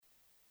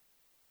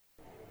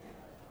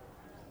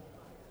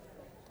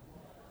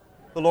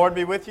The Lord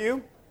be with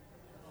you.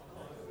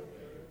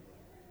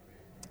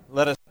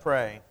 Let us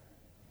pray.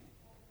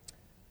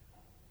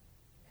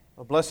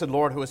 O blessed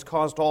Lord, who has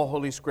caused all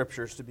holy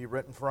scriptures to be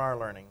written for our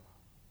learning,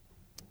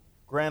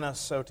 grant us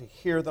so to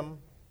hear them,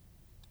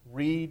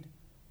 read,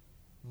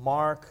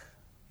 mark,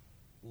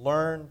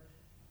 learn,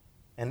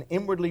 and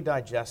inwardly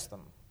digest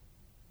them,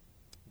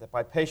 that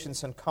by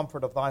patience and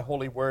comfort of thy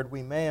holy word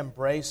we may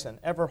embrace and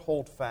ever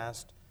hold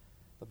fast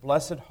the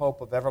blessed hope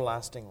of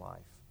everlasting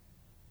life,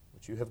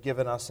 which you have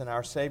given us in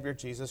our Savior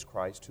Jesus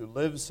Christ, who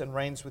lives and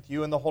reigns with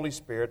you in the Holy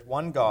Spirit,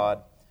 one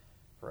God,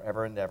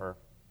 forever and ever.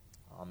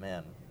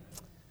 Amen.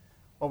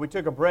 Well, we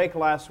took a break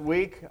last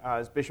week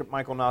as Bishop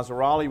Michael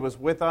Nazarali was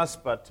with us,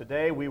 but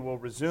today we will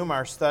resume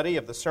our study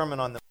of the Sermon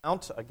on the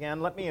Mount.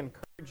 Again, let me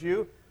encourage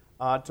you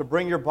to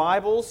bring your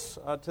Bibles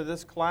to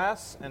this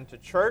class and to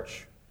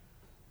church.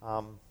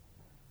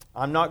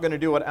 I'm not going to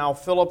do what Al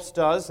Phillips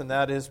does, and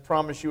that is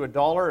promise you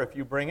 $1 if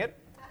you bring it,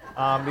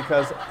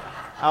 because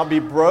I'll be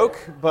broke,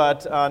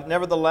 but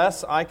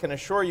nevertheless, I can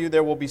assure you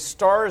there will be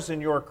stars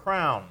in your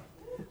crown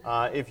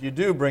if you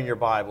do bring your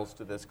Bibles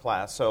to this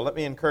class. So let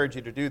me encourage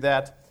you to do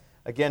that.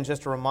 Again,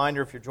 just a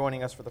reminder, if you're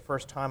joining us for the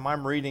first time,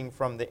 I'm reading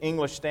from the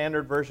English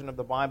Standard Version of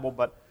the Bible,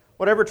 but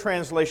whatever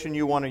translation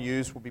you want to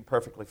use will be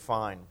perfectly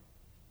fine.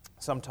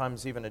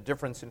 Sometimes even a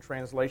difference in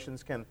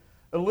translations can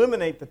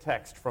illuminate the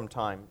text from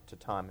time to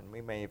time, and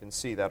we may even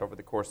see that over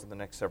the course of the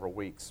next several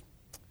weeks.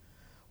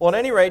 Well, at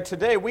any rate,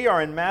 today we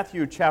are in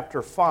Matthew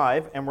chapter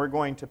 5, and we're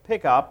going to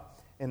pick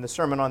up in the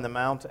Sermon on the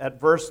Mount at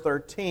verse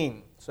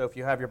 13. So if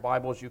you have your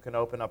Bibles, you can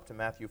open up to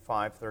Matthew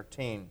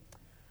 5:13,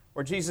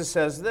 where Jesus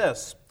says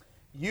this,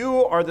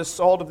 "You are the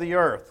salt of the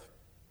earth,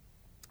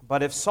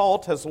 but if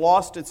salt has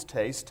lost its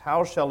taste,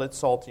 how shall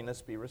its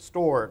saltiness be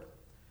restored?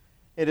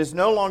 It is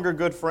no longer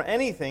good for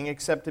anything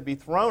except to be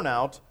thrown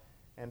out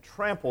and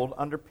trampled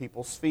under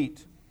people's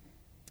feet.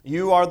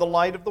 You are the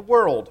light of the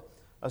world.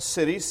 A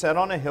city set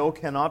on a hill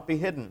cannot be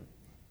hidden.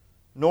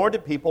 Nor do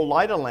people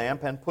light a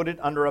lamp and put it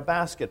under a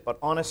basket, but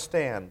on a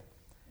stand,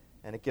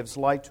 and it gives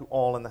light to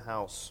all in the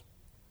house.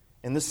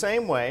 In the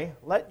same way,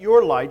 let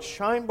your light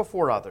shine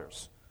before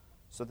others,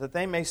 so that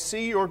they may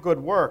see your good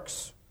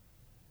works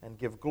and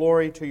give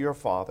glory to your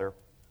Father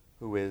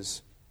who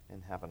is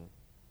in heaven."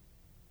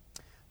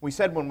 We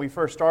said when we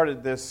first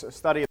started this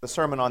study of the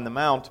Sermon on the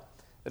Mount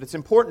that it's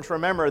important to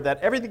remember that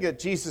everything that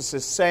Jesus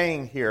is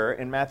saying here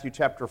in Matthew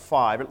chapter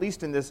 5, at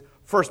least in this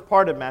first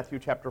part of Matthew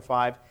chapter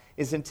 5,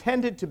 is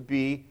intended to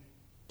be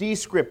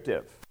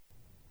descriptive,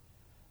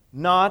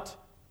 not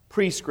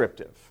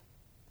prescriptive.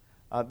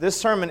 This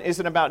sermon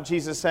isn't about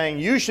Jesus saying,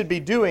 you should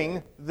be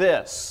doing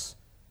this,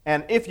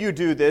 and if you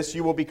do this,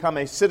 you will become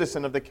a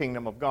citizen of the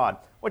kingdom of God.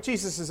 What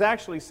Jesus is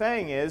actually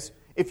saying is,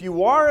 if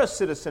you are a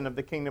citizen of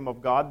the kingdom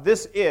of God,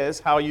 this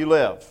is how you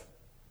live.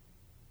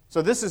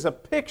 So this is a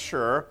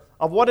picture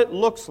of what it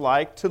looks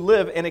like to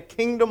live in a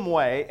kingdom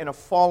way in a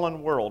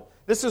fallen world.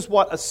 This is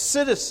what a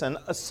citizen,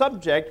 a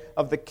subject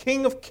of the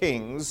King of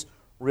Kings,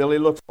 really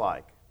looks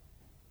like.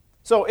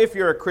 So if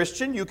you're a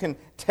Christian, you can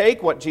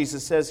take what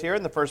Jesus says here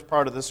in the first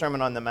part of the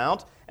Sermon on the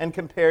Mount and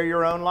compare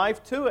your own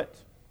life to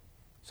it.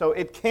 So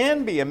it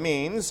can be a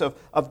means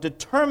of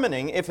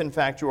determining if in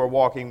fact you are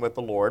walking with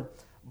the Lord,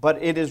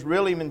 but it is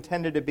really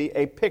intended to be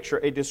a picture,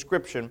 a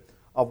description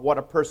of what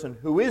a person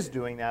who is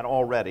doing that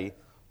already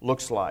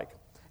looks like.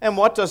 And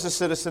what does a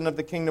citizen of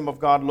the kingdom of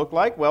God look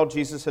like? Well,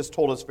 Jesus has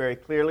told us very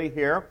clearly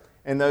here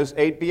in those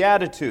 8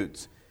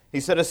 Beatitudes.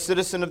 He said a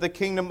citizen of the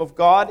kingdom of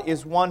God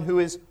is one who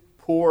is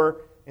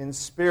poor in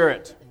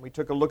spirit. And we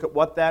took a look at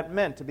what that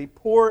meant. To be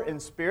poor in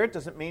spirit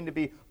doesn't mean to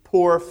be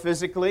poor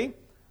physically.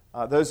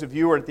 Those of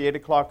you who are at the 8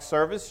 o'clock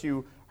service,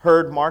 you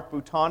heard Mark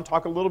Bouton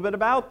talk a little bit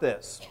about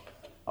this.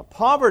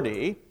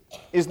 Poverty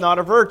is not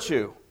a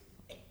virtue.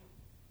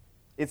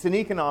 It's an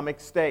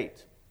economic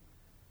state.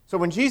 So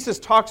when Jesus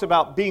talks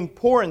about being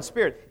poor in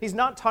spirit, He's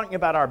not talking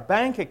about our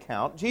bank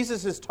account.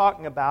 Jesus is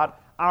talking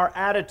about our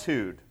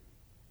attitude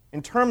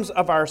in terms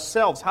of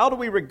ourselves. How do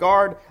we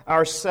regard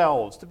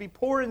ourselves? To be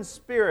poor in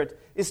spirit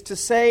is to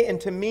say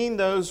and to mean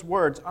those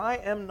words, I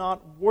am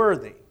not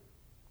worthy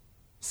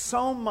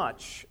so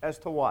much as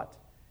to what?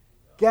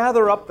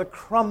 Gather up the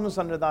crumbs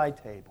under thy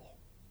table.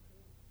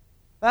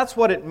 That's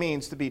what it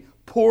means to be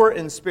poor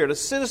in spirit. A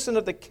citizen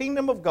of the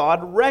kingdom of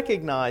God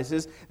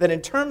recognizes that in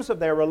terms of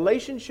their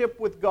relationship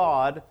with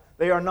God,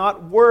 they are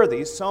not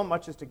worthy so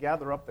much as to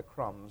gather up the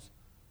crumbs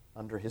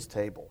under His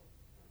table.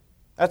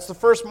 That's the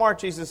first mark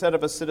Jesus said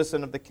of a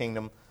citizen of the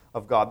kingdom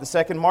of God. The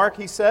second mark,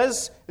 He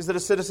says, is that a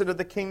citizen of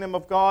the kingdom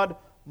of God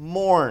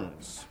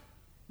mourns.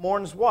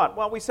 Mourns what?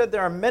 Well, we said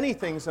there are many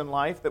things in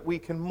life that we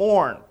can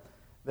mourn.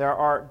 There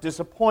are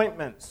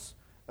disappointments.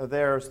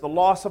 There's the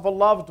loss of a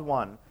loved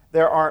one.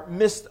 There are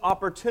missed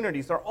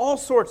opportunities. There are all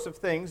sorts of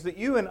things that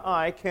you and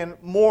I can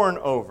mourn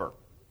over.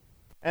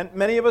 And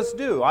many of us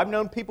do. I've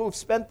known people who've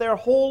spent their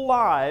whole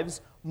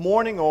lives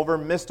mourning over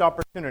missed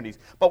opportunities.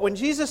 But when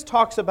Jesus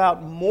talks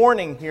about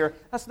mourning here,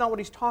 that's not what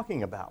He's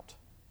talking about.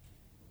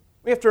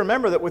 We have to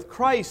remember that with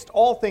Christ,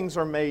 all things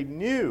are made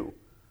new.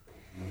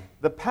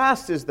 The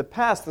past is the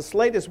past. The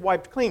slate is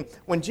wiped clean.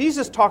 When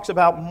Jesus talks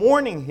about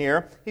mourning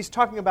here, he's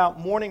talking about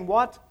mourning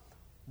what?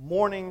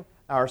 Mourning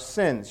our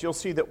sins. You'll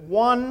see that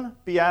one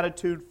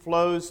beatitude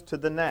flows to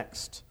the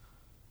next.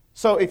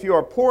 So if you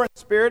are poor in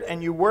spirit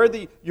and you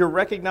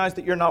recognize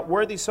that you're not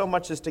worthy so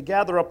much as to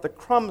gather up the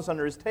crumbs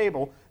under his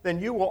table, then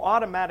you will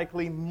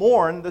automatically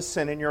mourn the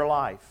sin in your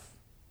life.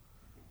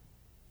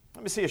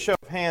 Let me see a show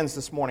of hands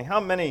this morning. How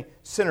many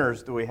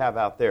sinners do we have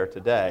out there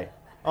today?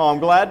 Oh, I'm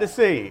glad to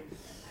see.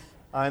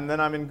 And then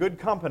I'm in good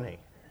company.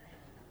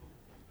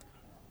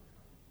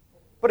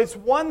 But it's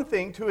one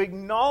thing to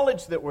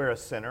acknowledge that we're a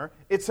sinner.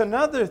 It's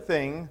another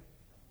thing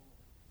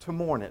to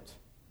mourn it.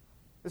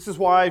 This is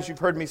why, as you've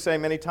heard me say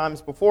many times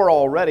before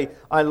already,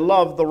 I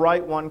love the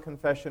Rite One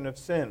confession of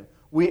sin.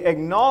 We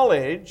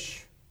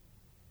acknowledge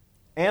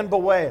and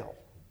bewail.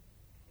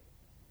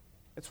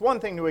 It's one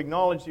thing to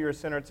acknowledge that you're a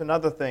sinner. It's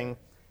another thing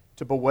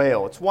to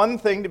bewail. It's one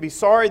thing to be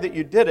sorry that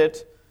you did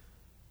it.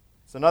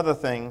 It's another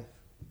thing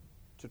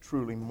to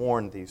truly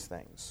mourn these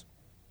things.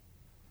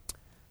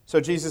 So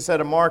Jesus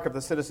said a mark of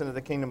the citizen of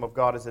the kingdom of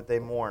God is that they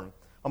mourn.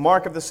 A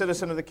mark of the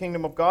citizen of the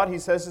kingdom of God, he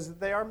says, is that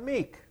they are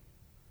meek.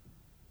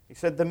 He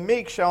said, the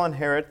meek shall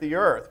inherit the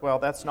earth. Well,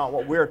 that's not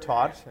what we're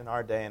taught in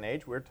our day and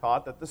age. We're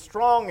taught that the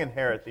strong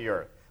inherit the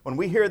earth. When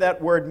we hear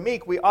that word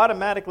meek, we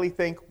automatically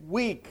think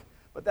weak.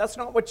 But that's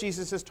not what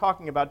Jesus is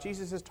talking about.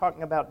 Jesus is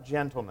talking about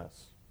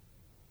gentleness.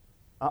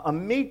 A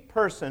meek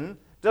person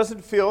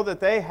doesn't feel that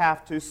they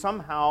have to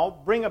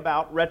somehow bring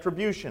about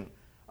retribution.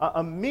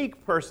 A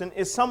meek person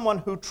is someone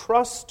who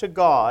trusts to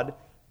God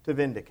to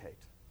vindicate.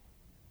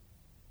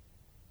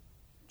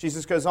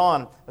 Jesus goes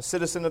on, a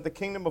citizen of the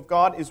kingdom of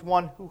God is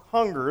one who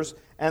hungers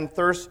and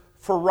thirsts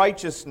for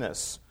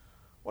righteousness.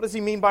 What does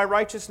he mean by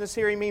righteousness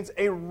here? He means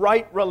a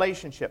right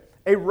relationship.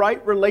 A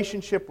right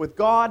relationship with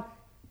God,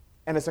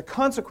 and as a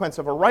consequence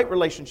of a right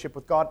relationship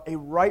with God, a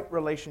right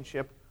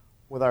relationship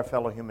with our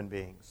fellow human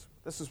beings.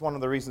 This is one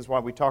of the reasons why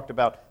we talked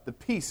about the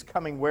peace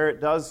coming where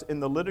it does in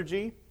the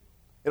liturgy.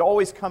 It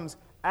always comes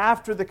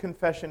after the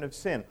confession of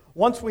sin.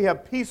 Once we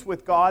have peace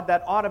with God,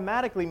 that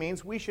automatically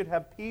means we should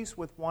have peace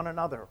with one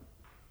another.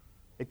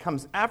 It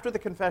comes after the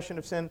confession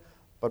of sin,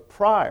 but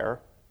prior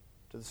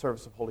to the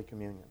service of Holy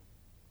Communion,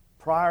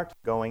 prior to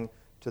going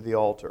to the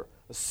altar.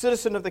 A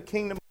citizen of the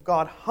kingdom of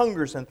God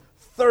hungers and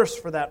thirsts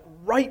for that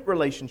right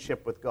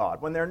relationship with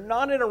God. When they're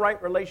not in a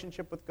right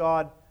relationship with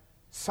God,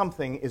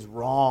 something is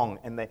wrong,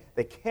 and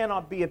they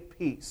cannot be at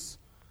peace.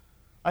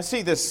 I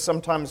see this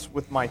sometimes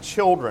with my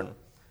children.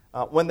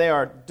 When they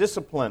are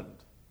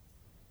disciplined,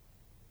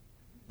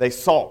 they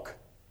sulk.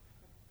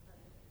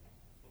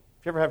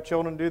 If you ever have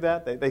children do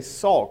that, they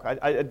sulk.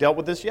 I dealt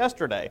with this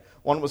yesterday.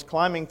 One was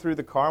climbing through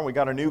the car, and we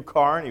got a new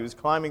car, and he was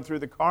climbing through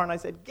the car, and I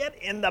said, get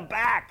in the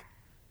back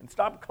and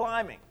stop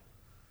climbing.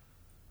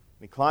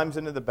 And he climbs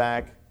into the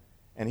back,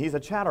 and he's a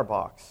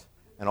chatterbox,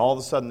 and all of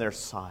a sudden there's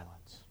silence.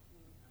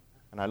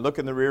 And I look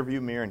in the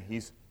rearview mirror, and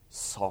he's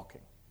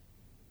sulking.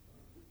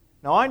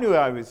 Now, I knew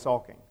I was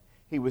sulking.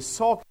 He was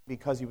sulking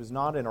because he was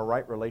not in a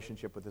right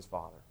relationship with his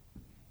father.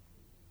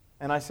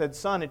 And I said,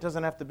 son, it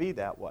doesn't have to be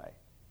that way.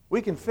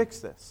 We can fix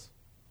this.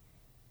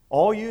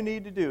 All you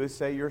need to do is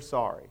say you're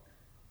sorry.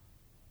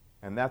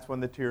 And that's when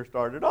the tears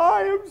started.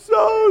 I am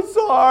so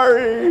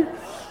sorry.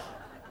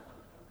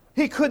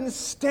 He couldn't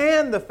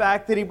stand the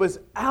fact that he was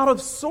out of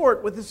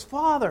sort with his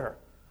father.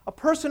 A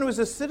person who is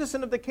a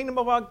citizen of the kingdom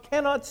of God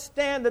cannot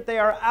stand that they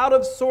are out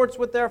of sorts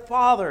with their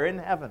Father in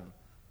heaven.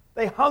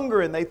 They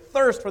hunger and they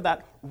thirst for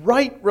that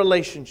right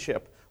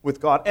relationship with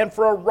God and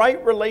for a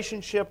right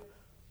relationship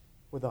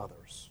with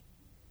others.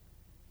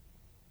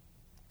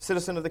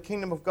 Citizen of the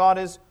kingdom of God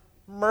is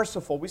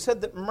merciful. We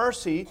said that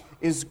mercy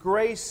is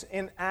grace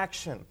in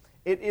action.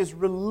 It is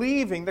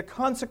relieving the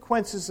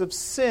consequences of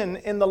sin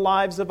in the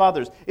lives of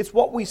others. It's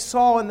what we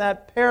saw in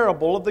that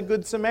parable of the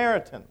Good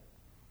Samaritan.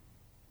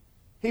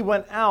 He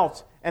went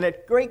out, and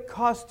at great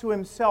cost to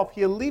himself,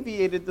 he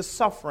alleviated the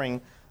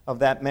suffering of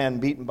that man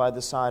beaten by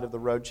the side of the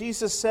road.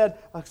 Jesus said,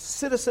 a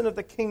citizen of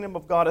the kingdom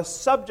of God, a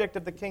subject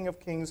of the King of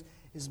Kings,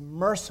 is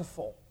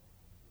merciful.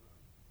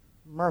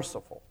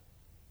 Merciful.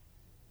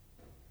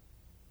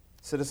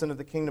 Citizen of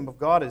the kingdom of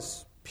God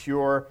is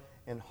pure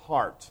in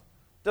heart.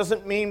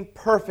 Doesn't mean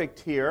perfect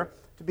here.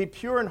 To be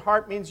pure in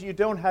heart means you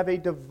don't have a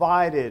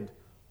divided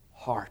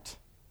heart.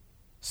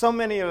 So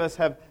many of us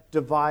have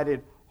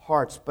divided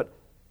hearts, but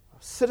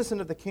a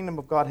citizen of the kingdom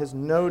of God has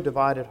no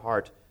divided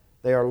heart.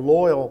 They are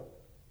loyal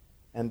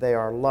and they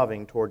are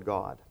loving toward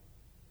God.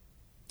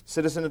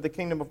 Citizen of the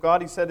kingdom of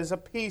God, he said, is a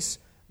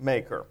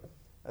peacemaker.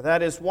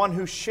 That is one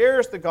who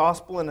shares the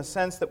gospel in a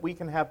sense that we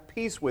can have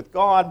peace with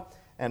God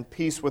and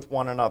peace with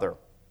one another.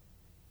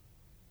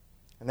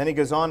 And then he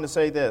goes on to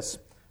say this,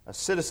 a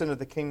citizen of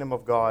the kingdom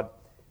of God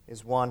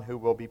is one who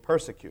will be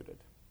persecuted.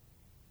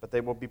 But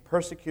they will be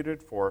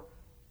persecuted for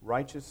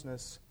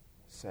righteousness'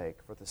 sake,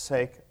 for the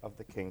sake of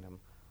the kingdom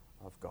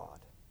of God.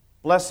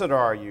 Blessed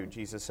are you,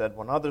 Jesus said,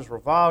 when others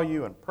revile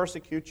you and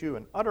persecute you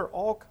and utter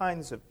all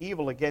kinds of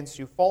evil against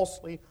you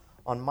falsely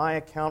on my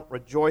account.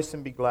 Rejoice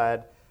and be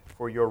glad,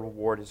 for your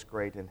reward is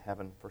great in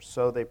heaven, for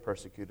so they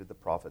persecuted the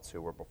prophets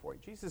who were before you.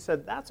 Jesus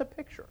said, that's a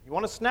picture. You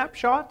want a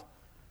snapshot?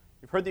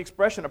 You've heard the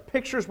expression, a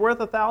picture's worth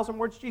 1,000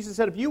 words. Jesus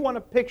said, if you want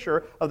a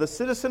picture of the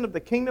citizen of the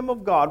kingdom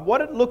of God,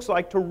 what it looks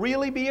like to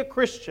really be a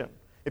Christian,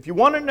 if you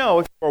want to know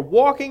if you are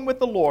walking with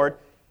the Lord,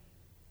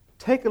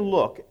 take a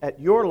look at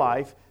your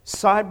life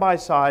side by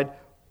side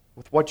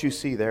with what you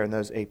see there in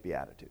those 8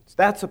 Beatitudes.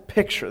 That's a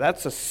picture.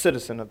 That's a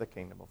citizen of the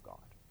kingdom of God.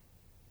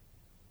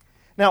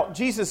 Now,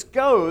 Jesus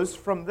goes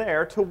from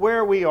there to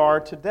where we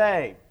are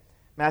today.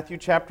 Matthew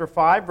chapter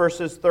 5,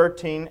 verses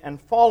 13 and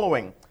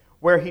following,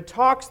 where he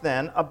talks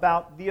then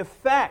about the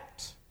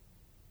effect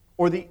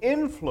or the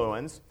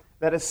influence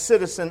that a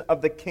citizen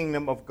of the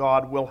kingdom of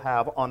God will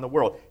have on the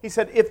world. He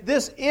said, if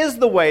this is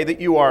the way that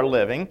you are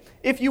living,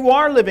 if you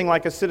are living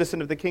like a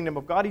citizen of the kingdom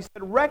of God, he said,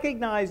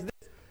 recognize this.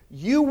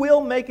 You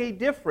will make a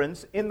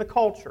difference in the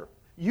culture.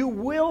 You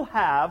will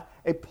have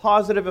a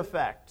positive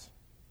effect.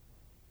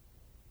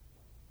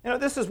 You know,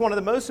 this is one of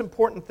the most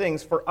important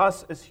things for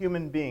us as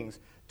human beings,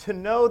 to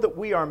know that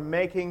we are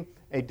making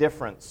a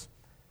difference.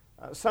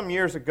 Some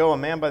years ago, a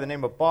man by the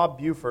name of Bob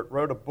Buford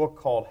wrote a book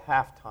called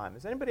Halftime.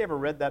 Has anybody ever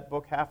read that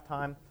book,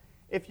 Halftime?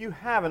 If you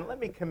haven't, let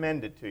me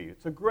commend it to you.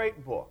 It's a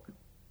great book.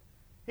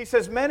 He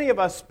says many of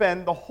us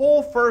spend the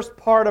whole first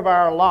part of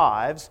our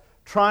lives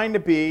trying to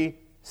be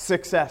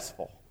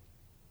successful.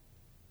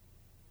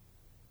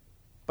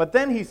 But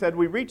then, he said,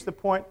 we reach the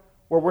point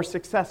where we're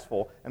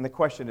successful, and the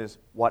question is,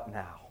 what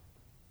now?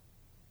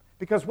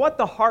 Because what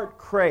the heart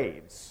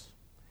craves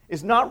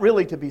is not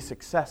really to be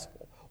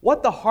successful.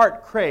 What the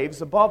heart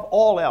craves, above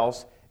all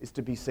else, is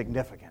to be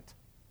significant.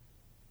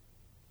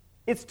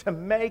 It's to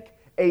make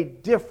a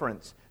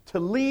difference, to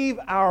leave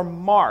our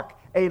mark,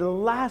 a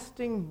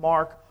lasting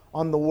mark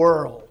on the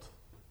world.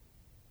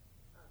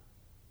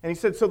 And he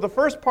said, so the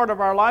first part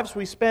of our lives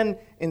we spend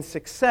in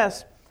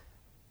success.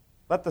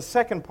 Let the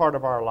second part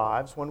of our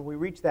lives, when we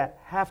reach that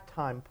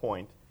halftime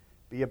point,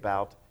 be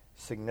about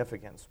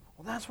significance.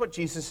 Well, that's what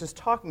Jesus is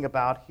talking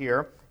about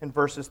here in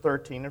verses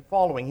 13 and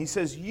following. He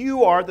says,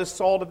 you are the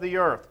salt of the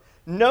earth.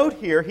 Note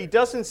here, he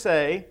doesn't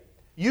say,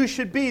 you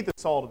should be the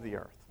salt of the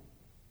earth.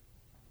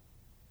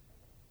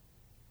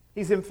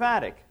 He's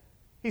emphatic.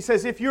 He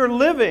says, if you're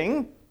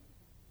living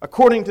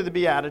according to the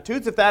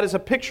Beatitudes, if that is a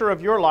picture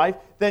of your life,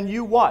 then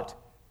you what?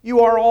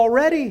 You are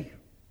already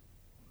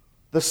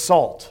the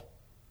salt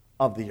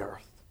of the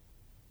earth.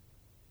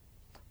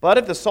 But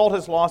if the salt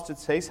has lost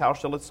its taste, how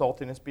shall its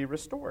saltiness be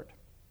restored?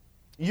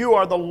 You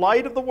are the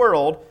light of the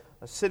world.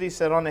 A city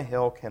set on a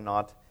hill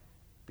cannot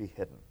be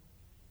hidden.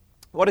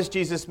 What does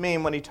Jesus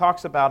mean when he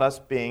talks about us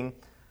being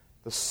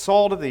the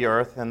salt of the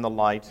earth and the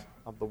light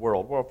of the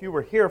world? Well, if you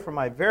were here for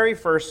my very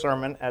first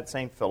sermon at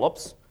St.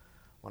 Philip's,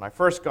 when I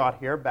first got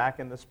here back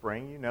in the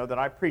spring, you know that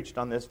I preached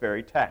on this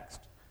very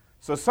text.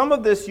 So some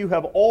of this you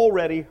have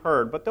already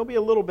heard, but there'll be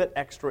a little bit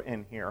extra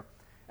in here.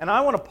 And I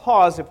want to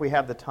pause, if we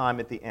have the time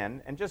at the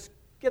end, and just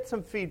get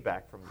some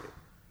feedback from you.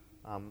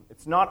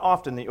 It's not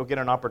often that you'll get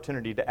an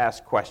opportunity to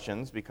ask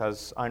questions,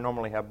 because I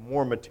normally have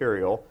more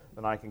material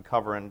than I can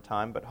cover in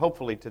time, but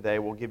hopefully today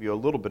we'll give you a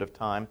little bit of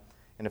time,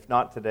 and if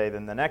not today,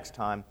 then the next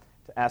time,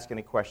 to ask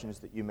any questions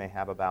that you may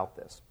have about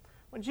this.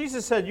 When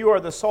Jesus said, you are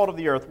the salt of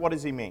the earth, what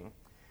does he mean?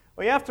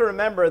 Well, you have to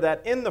remember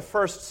that in the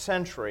first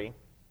century,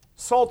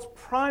 salt's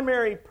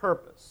primary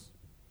purpose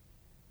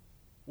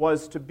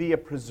was to be a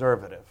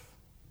preservative.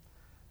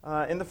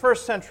 In the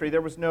first century,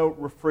 there was no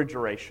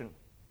refrigeration.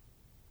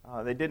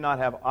 They did not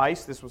have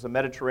ice. This was a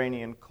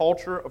Mediterranean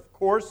culture, of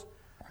course.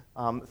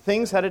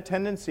 Things had a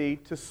tendency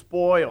to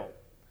spoil.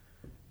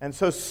 And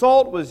so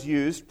salt was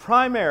used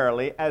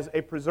primarily as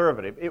a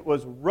preservative. It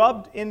was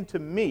rubbed into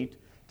meat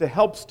to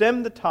help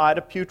stem the tide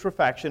of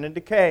putrefaction and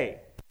decay.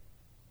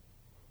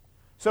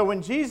 So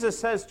when Jesus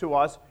says to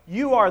us,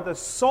 you are the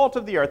salt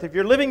of the earth, if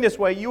you're living this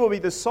way, you will be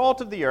the salt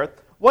of the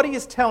earth, what he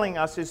is telling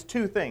us is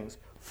two things.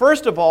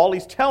 First of all,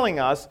 he's telling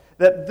us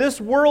that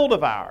this world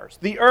of ours,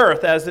 the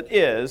earth as it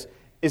is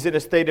in a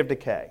state of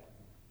decay.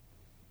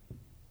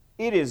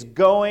 It is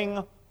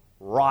going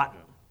rotten.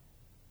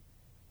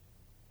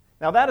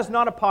 Now, that is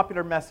not a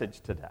popular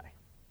message today.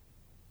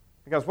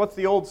 Because what's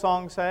the old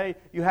song say?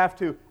 You have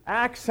to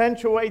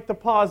accentuate the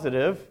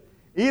positive,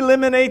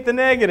 eliminate the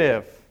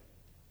negative,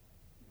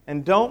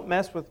 and don't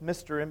mess with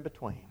Mr. In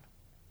Between.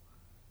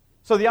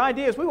 So the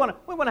idea is we want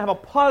to have a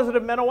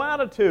positive mental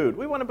attitude.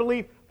 We want to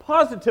believe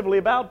positively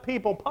about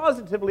people,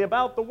 positively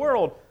about the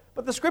world.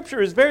 But the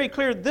Scripture is very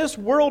clear. This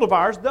world of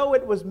ours, though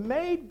it was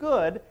made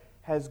good,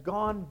 has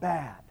gone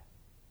bad.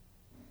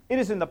 It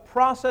is in the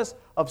process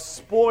of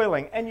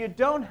spoiling, and you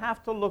don't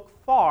have to look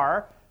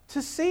far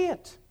to see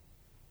it.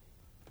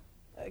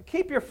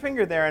 Keep your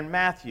finger there in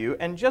Matthew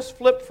and just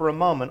flip for a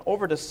moment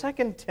over to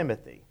 2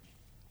 Timothy.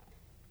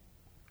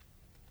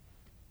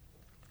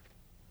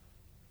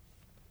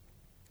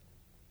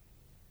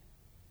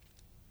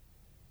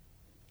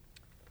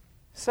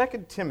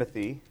 2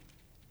 Timothy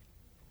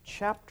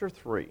chapter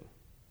 3.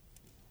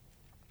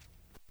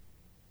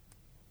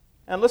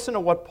 And listen to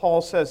what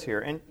Paul says here.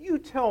 And you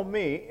tell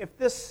me if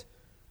this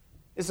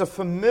is a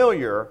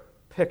familiar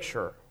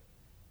picture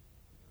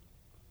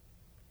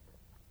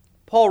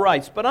Paul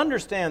writes, "But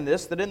understand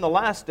this, that in the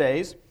last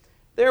days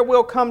there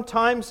will come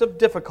times of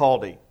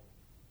difficulty.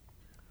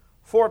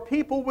 For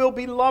people will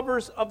be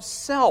lovers of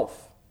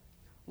self,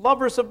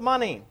 lovers of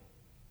money,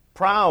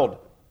 proud,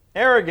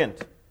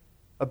 arrogant,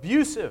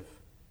 abusive,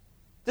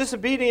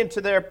 disobedient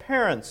to their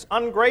parents,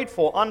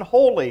 ungrateful,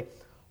 unholy,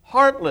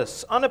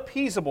 heartless,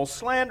 unappeasable,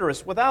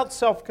 slanderous, without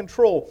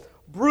self-control,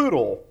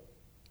 brutal,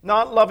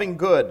 not loving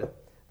good.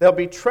 They'll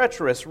be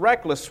treacherous,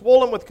 reckless,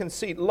 swollen with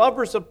conceit,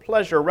 lovers of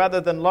pleasure rather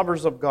than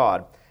lovers of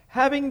God,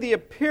 having the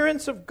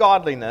appearance of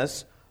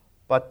godliness,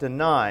 but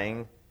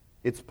denying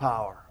its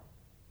power."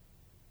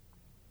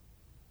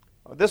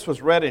 This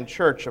was read in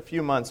church a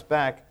few months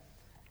back,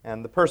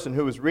 and the person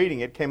who was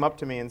reading it came up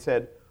to me and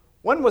said,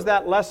 "When was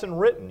that lesson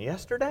written?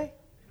 Yesterday?"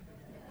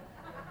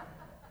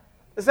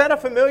 Is that a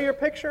familiar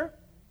picture?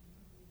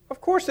 Of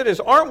course it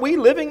is. Aren't we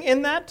living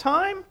in that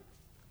time?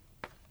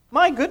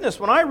 My goodness,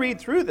 when I read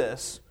through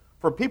this,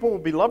 for people will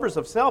be lovers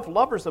of self,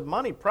 lovers of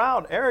money,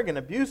 proud, arrogant,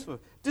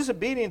 abusive,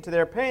 disobedient to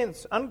their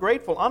parents,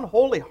 ungrateful,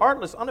 unholy,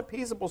 heartless,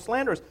 unappeasable,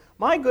 slanderous.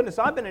 My goodness,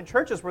 I've been in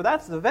churches where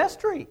that's the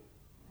vestry.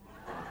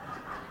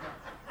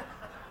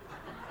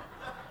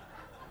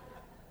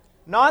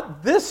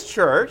 Not this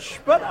church,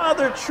 but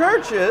other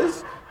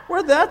churches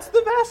where that's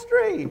the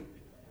vestry.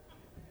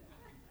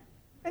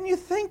 And you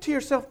think to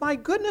yourself, my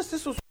goodness,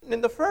 this was written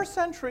in the first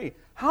century.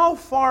 How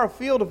far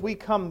afield have we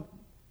come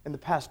in the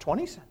past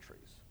 20 centuries?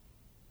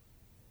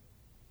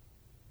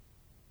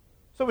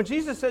 So when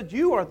Jesus said,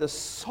 "You are the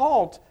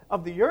salt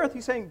of the earth,"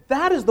 He's saying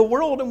that is the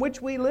world in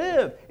which we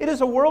live. It is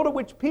a world in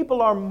which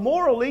people are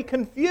morally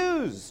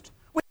confused.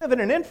 We live in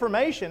an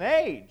information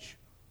age,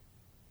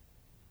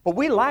 but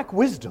we lack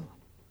wisdom.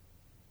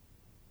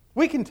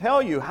 We can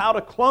tell you how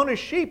to clone a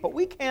sheep, but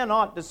we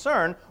cannot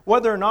discern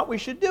whether or not we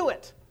should do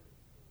it.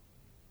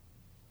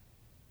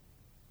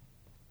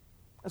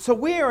 And so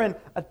we are in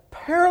a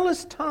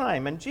perilous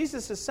time, and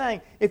Jesus is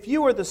saying, if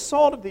you are the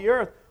salt of the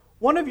earth,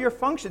 one of your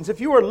functions, if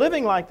you are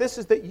living like this,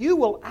 is that you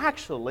will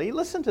actually,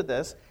 listen to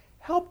this,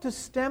 help to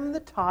stem the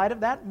tide of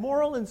that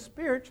moral and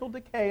spiritual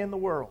decay in the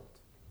world.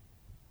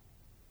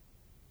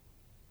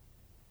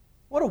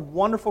 What a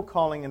wonderful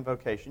calling and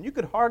vocation. You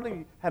could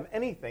hardly have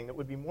anything that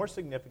would be more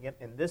significant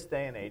in this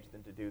day and age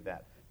than to do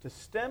that. To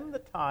stem the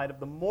tide of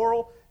the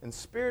moral and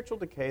spiritual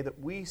decay that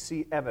we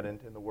see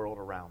evident in the world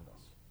around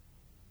us.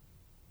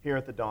 Here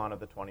at the dawn of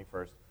the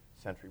 21st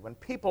century, when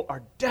people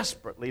are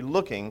desperately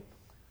looking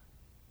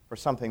for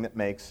something that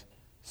makes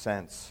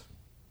sense.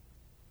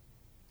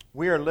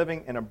 We are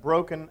living in a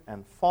broken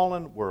and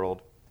fallen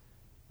world,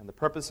 and the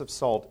purpose of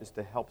salt is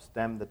to help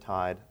stem the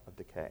tide of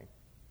decay.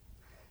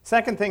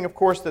 Second thing, of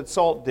course, that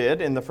salt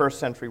did in the first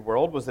century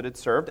world was that it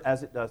served,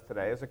 as it does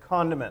today, as a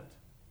condiment.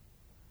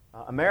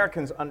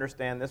 Americans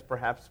understand this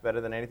perhaps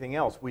better than anything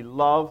else. We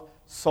love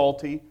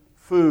salty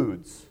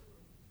foods.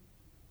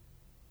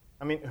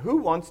 I mean, who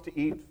wants to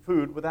eat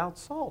food without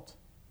salt?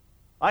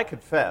 I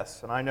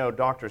confess, and I know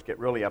doctors get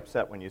really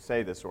upset when you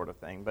say this sort of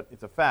thing, but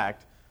it's a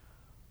fact.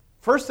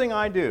 First thing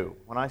I do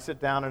when I sit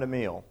down at a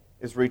meal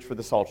is reach for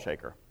the salt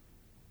shaker.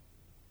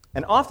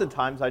 And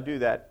oftentimes I do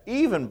that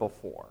even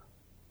before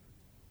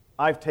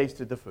I've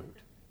tasted the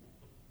food.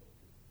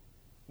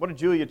 What did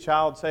Julia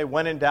Child say?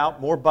 When in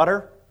doubt, more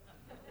butter?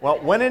 Well,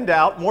 when in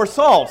doubt, more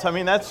salt. I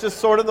mean, that's just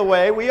sort of the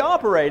way we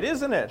operate,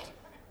 isn't it?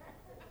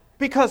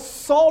 Because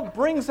salt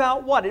brings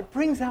out what? It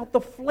brings out the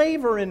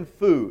flavor in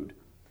food.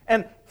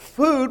 And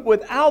food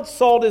without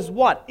salt is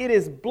what? It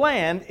is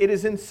bland, it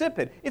is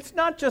insipid. It's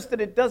not just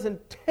that it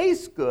doesn't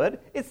taste good,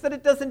 it's that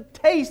it doesn't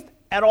taste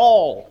at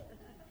all.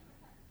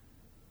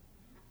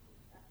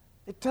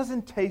 It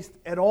doesn't taste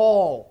at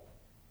all.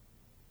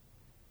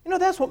 You know,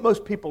 that's what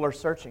most people are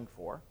searching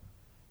for.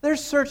 They're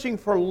searching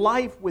for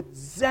life with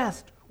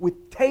zest,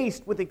 with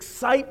taste, with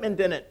excitement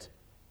in it.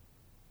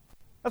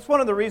 That's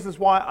one of the reasons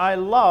why I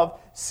love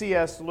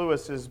C.S.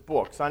 Lewis's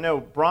books. I know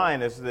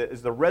Brian is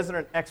the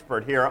resident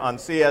expert here on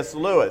C.S.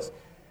 Lewis.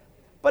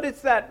 But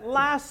it's that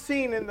last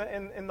scene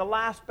in the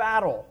last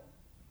battle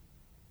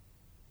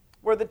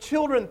where the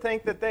children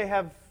think that they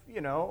have,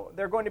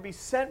 they're going to be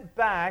sent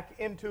back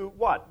into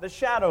what? The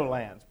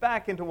Shadowlands,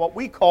 back into what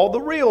we call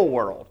the real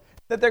world.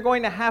 That they're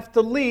going to have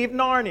to leave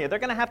Narnia. They're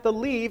going to have to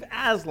leave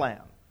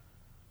Aslan.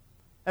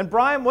 And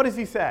Brian, what does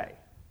he say?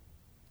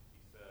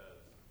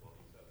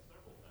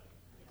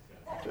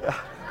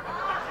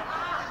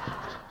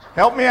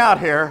 Help me out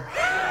here.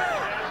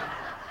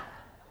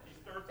 He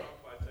starts off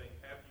by saying,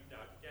 "Have you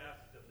not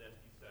guessed?" And then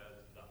he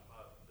says,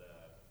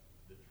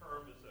 the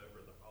term is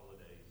over, the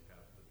holidays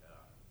have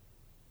begun.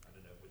 I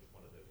don't know which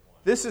one of those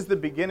ones. This is the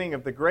beginning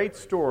of the great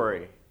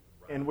story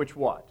in which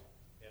what?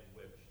 In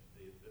which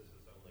this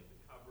is only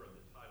the cover and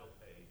the title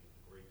page of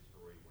the great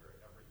story where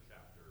every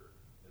chapter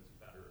is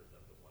better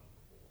than the one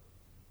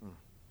before.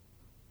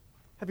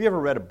 Have you ever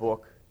read a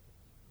book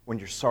when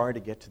you're sorry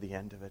to get to the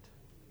end of it?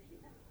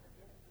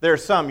 There are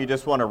some you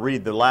just want to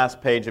read the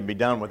last page and be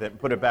done with it and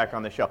put it back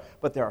on the shelf.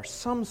 But there are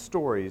some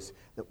stories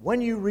that when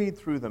you read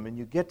through them and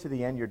you get to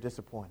the end, you're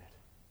disappointed.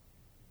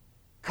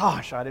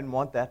 Gosh, I didn't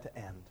want that to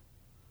end.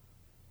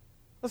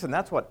 Listen,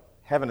 that's what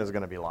heaven is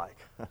going to be like.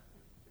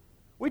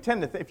 We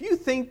tend to if you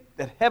think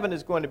that heaven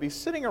is going to be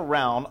sitting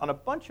around on a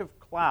bunch of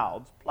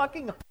clouds,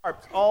 plucking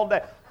harps all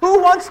day,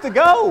 who wants to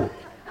go?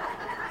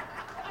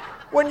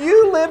 When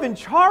you live in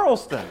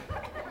Charleston,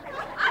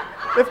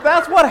 if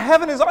that's what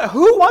heaven is like,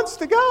 who wants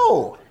to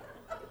go?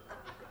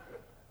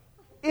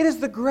 It is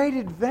the great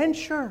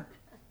adventure.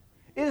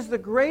 It is the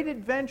great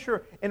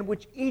adventure in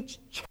which each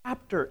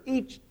chapter,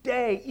 each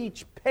day,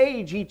 each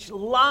page, each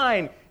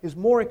line is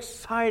more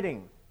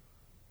exciting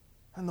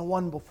than the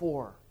one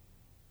before.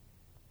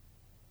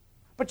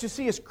 But you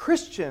see, as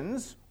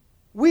Christians,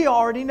 we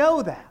already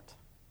know that.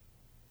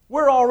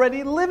 We're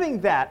already living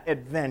that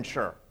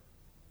adventure.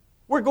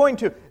 We're going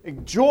to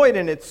enjoy it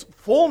in its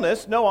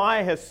fullness. No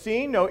eye has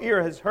seen, no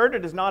ear has heard.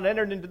 It has not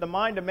entered into the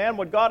mind of man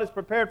what God has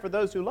prepared for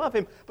those who love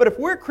Him. But if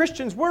we're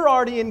Christians, we're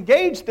already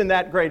engaged in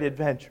that great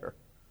adventure.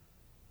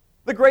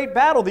 The great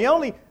battle. The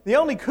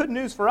only good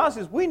news for us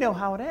is we know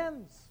how it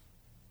ends.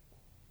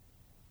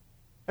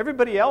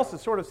 Everybody else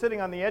is sort of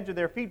sitting on the edge of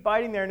their feet,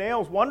 biting their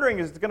nails, wondering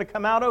is it going to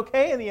come out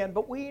okay in the end,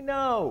 but we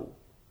know.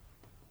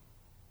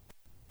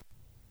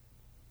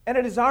 And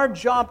it is our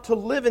job to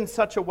live in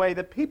such a way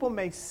that people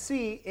may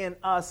see in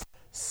us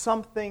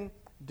something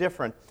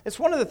different. It's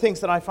one of the things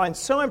that I find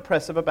so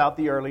impressive about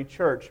the early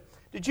church.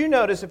 Did you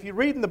notice, if you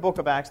read in the book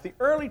of Acts, the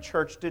early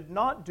church did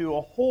not do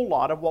a whole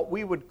lot of what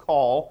we would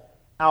call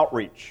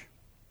outreach.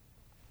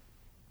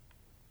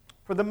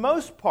 For the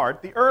most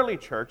part, the early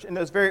church, in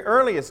those very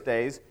earliest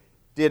days,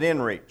 did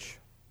inreach.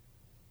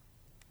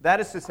 That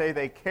is to say,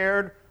 they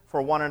cared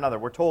for one another.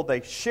 We're told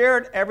they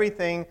shared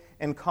everything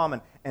in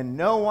common, and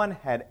no one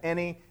had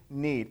any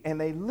need. And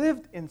they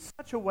lived in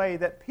such a way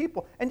that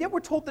people, and yet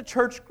we're told the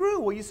church grew.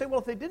 Well, you say, well,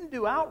 if they didn't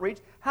do outreach,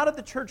 how did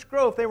the church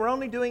grow if they were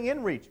only doing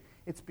inreach?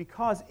 It's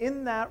because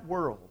in that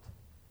world,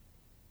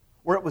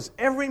 where it was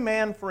every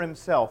man for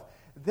himself,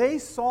 they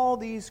saw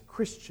these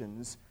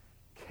Christians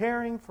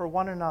caring for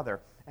one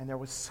another. And there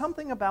was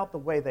something about the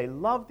way they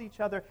loved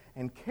each other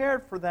and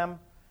cared for them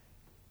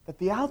that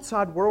the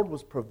outside world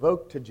was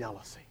provoked to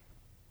jealousy.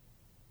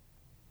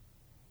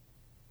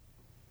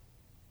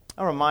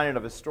 I'm reminded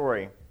of a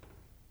story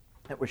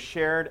that was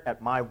shared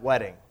at my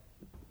wedding.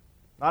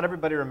 Not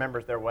everybody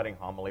remembers their wedding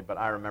homily, but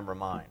I remember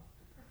mine.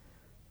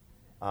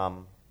 A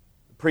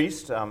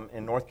priest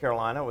in North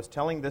Carolina was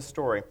telling this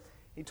story.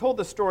 He told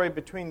the story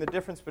between the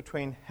difference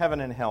between heaven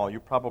and hell. You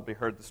probably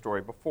heard the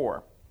story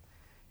before.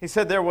 He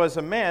said there was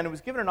a man who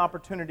was given an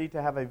opportunity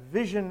to have a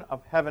vision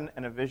of heaven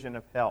and a vision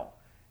of hell.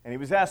 And he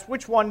was asked,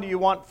 which one do you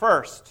want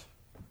first?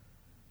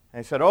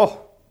 And he said,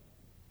 I'll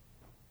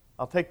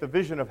take the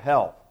vision of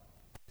hell.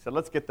 He said,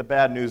 let's get the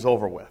bad news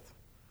over with.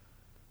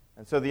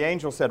 And so the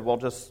angel said, well,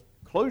 just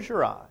close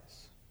your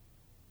eyes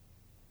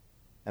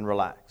and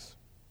relax.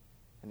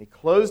 And he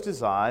closed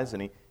his eyes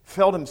and he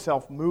felt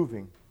himself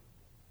moving.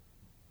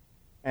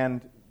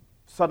 And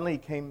suddenly he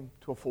came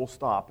to a full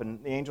stop.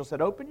 And the angel said,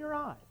 open your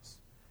eyes.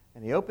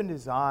 And he opened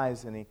his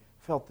eyes and he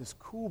felt this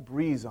cool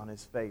breeze on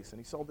his face. And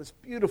he saw this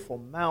beautiful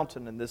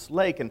mountain and this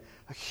lake and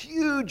a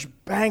huge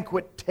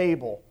banquet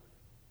table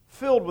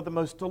filled with the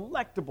most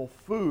delectable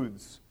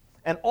foods.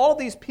 And all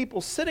these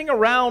people sitting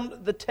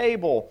around the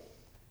table.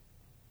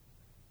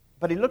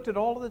 But he looked at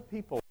all of the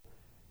people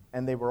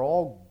and they were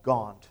all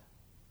gaunt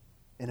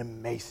and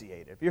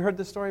emaciated. Have you heard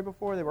this story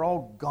before? They were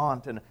all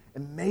gaunt and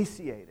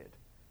emaciated.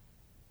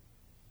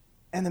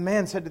 And the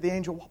man said to the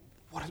angel,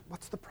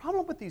 what's the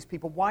problem with these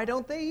people? Why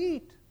don't they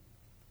eat?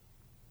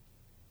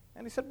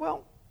 And he said,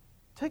 well,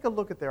 take a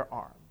look at their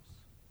arms.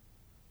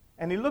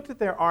 And he looked at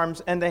their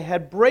arms, and they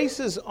had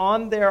braces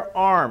on their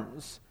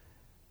arms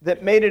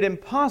that made it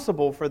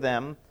impossible for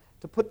them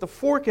to put the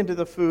fork into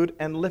the food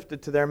and lift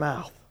it to their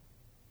mouth.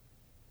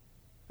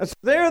 And so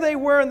there they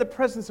were in the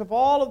presence of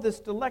all of this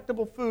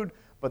delectable food,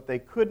 but they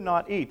could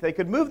not eat. They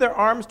could move their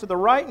arms to the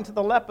right and to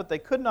the left, but they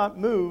could not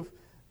move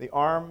the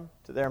arm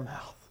to their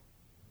mouth.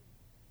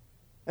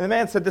 And the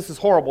man said, this is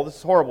horrible, this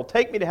is horrible.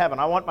 Take me to heaven.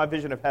 I want my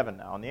vision of heaven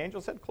now. And the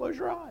angel said, close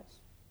your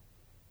eyes.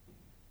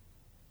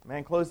 The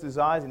man closed his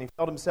eyes and he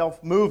felt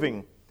himself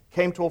moving,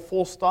 came to a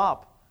full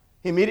stop.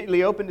 He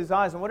immediately opened his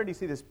eyes, and what did he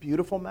see? This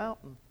beautiful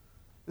mountain,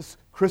 this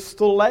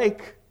crystal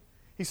lake.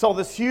 He saw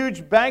this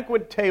huge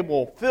banquet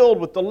table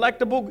filled with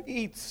delectable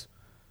eats.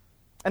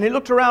 And he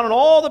looked around, and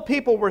all the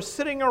people were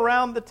sitting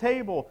around the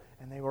table,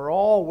 and they were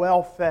all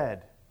well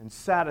fed and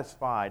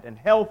satisfied and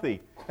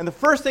healthy. And the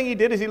first thing he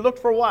did is he looked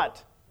for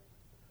what?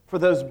 For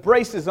those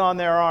braces on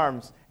their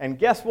arms. And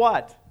guess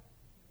what?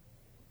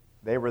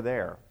 They were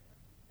there.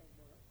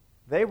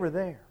 They were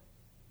there.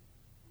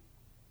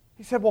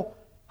 He said, well,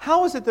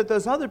 how is it that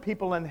those other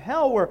people in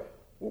hell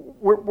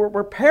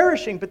were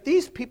perishing, but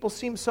these people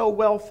seem so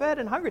well fed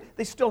and hungry?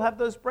 They still have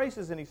those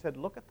braces. And he said,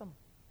 look at them.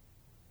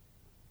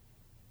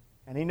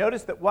 And he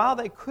noticed that while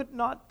they could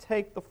not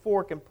take the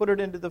fork and put it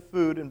into the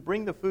food and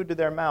bring the food to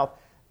their mouth,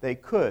 they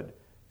could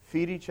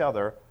feed each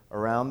other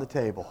around the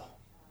table.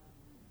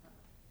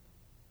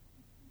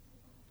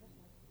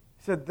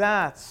 He said,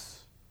 that's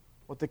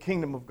what the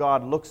kingdom of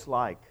God looks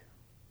like.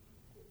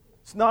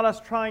 It's not us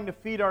trying to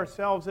feed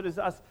ourselves. It is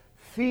us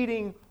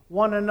feeding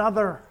one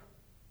another.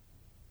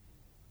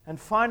 and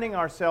finding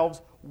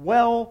ourselves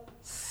well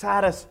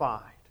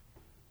satisfied.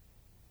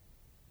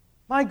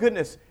 My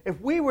goodness, if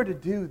we were to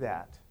do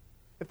that,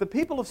 if the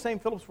people of St.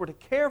 Philip's were to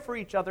care for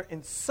each other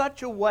in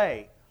such a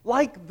way,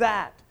 like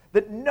that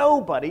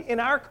nobody in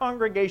our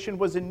congregation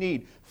was in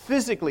need,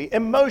 physically,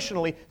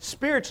 emotionally,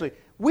 spiritually,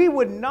 we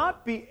would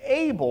not be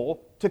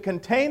able to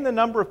contain the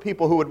number of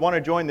people who would want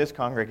to join this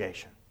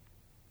congregation.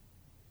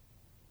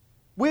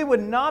 We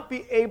would not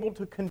be able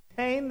to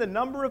contain the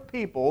number of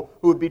people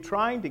who would be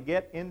trying to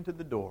get into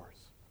the doors.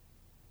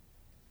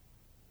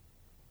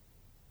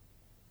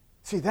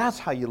 See, that's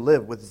how you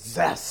live with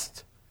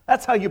zest.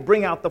 That's how you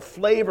bring out the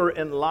flavor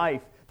in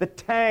life, the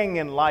tang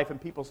in life, and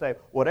people say,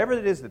 whatever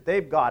it is that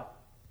they've got,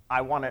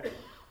 I want it.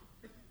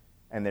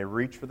 And they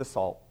reach for the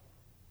salt.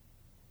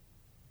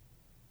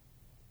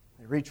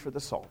 They reach for the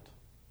salt.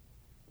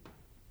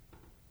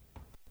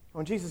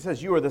 When Jesus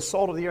says, you are the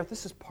salt of the earth,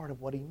 this is part of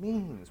what he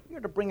means. We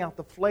are to bring out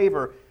the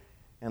flavor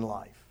in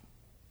life.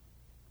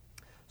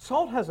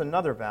 Salt has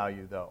another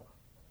value, though.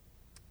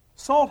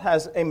 Salt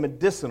has a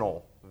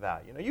medicinal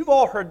value. Now, you've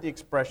all heard the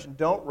expression,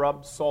 don't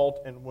rub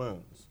salt in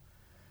wounds.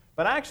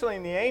 But actually,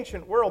 in the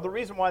ancient world, the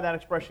reason why that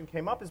expression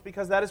came up is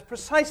because that is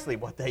precisely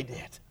what they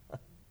did.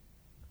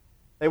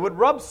 They would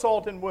rub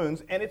salt in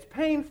wounds, and it's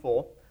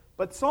painful,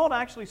 but salt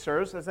actually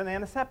serves as an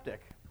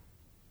antiseptic.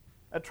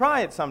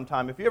 Try it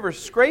sometime. If you ever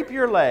scrape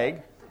your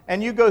leg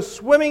and you go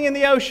swimming in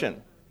the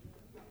ocean,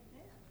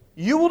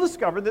 you will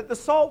discover that the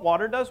salt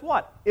water does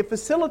what? It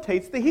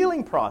facilitates the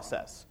healing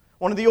process.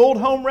 One of the old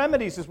home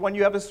remedies is when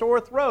you have a sore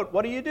throat,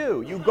 what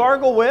do? You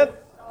gargle with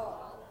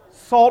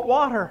salt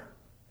water.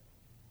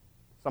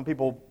 Some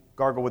people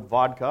gargle with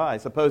vodka. I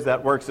suppose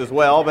that works as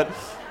well,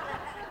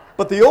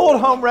 but the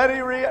old home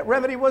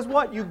remedy was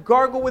what? You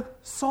gargle with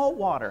salt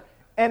water,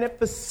 and it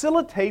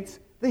facilitates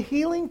the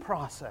healing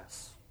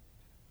process.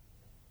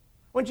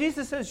 When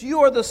Jesus says,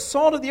 you are the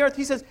salt of the earth,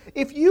 he says,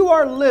 if you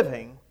are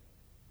living,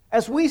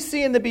 as we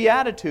see in the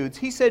Beatitudes,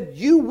 he said,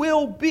 you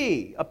will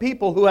be a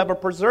people who have a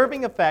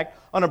preserving effect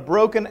on a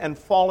broken and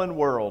fallen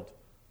world.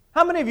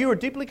 How many of you are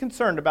deeply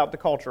concerned about the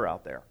culture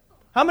out there?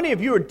 How many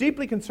of you are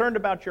deeply concerned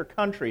about your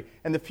country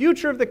and the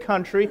future of the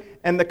country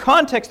and the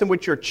context in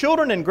which your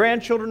children and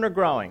grandchildren are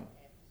growing?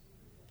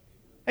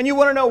 And you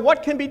want to know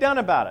what can be done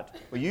about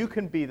it? Well, you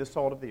can be the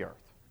salt of the earth.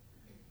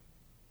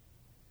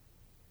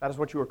 That is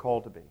what you are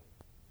called to be.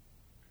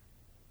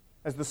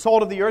 As the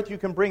salt of the earth, you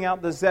can bring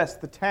out the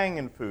zest, the tang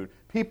in food.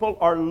 People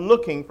are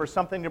looking for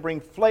something to bring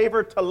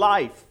flavor to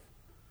life.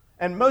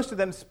 And most of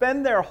them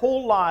spend their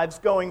whole lives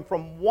going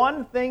from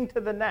one thing to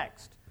the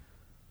next.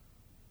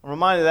 I'm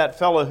reminded of that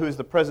fellow who's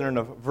the president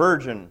of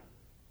Virgin,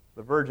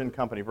 the Virgin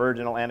Company,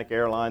 Virgin Atlantic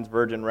Airlines,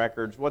 Virgin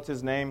Records. What's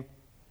his name?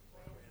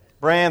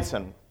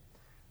 Branson.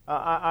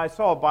 I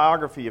saw a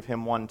biography of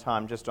him one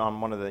time just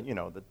on one of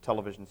the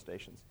television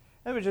stations.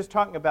 And it was just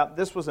talking about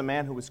this was a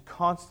man who was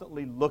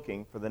constantly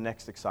looking for the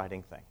next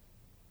exciting thing.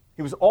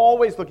 He was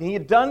always looking. He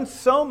had done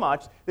so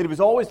much that he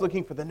was always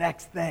looking for the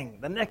next thing,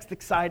 the next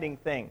exciting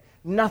thing.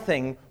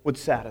 Nothing would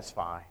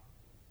satisfy.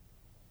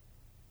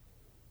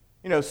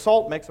 You know,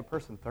 salt makes a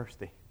person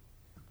thirsty.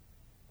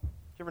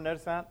 Did you ever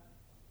notice that?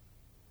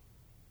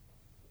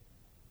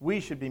 We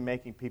should be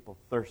making people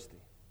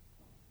thirsty.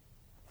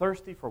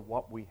 Thirsty for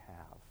what we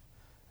have.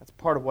 That's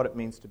part of what it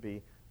means to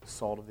be the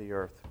salt of the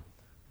earth.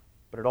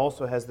 But it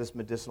also has this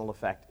medicinal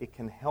effect. It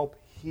can help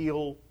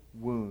heal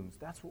wounds.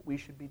 That's what we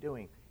should be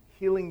doing,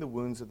 healing the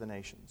wounds of the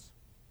nations.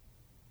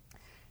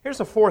 Here's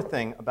a fourth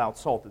thing about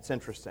salt that's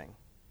interesting.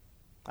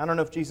 I don't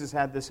know if Jesus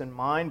had this in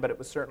mind, but it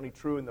was certainly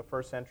true in the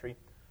first century.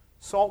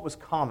 Salt was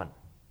common.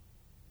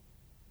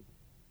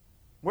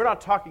 We're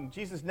not talking,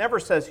 Jesus never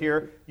says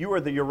here, you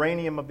are the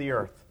uranium of the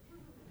earth.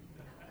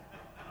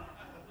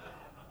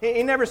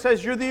 He never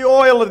says you're the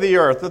oil of the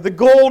earth, or the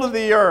gold of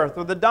the earth,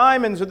 or the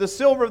diamonds, or the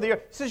silver of the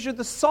earth. He says you're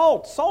the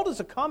salt. Salt is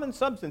a common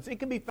substance. It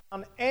can be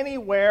found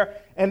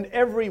anywhere and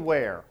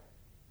everywhere,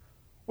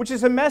 which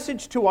is a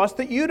message to us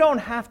that you don't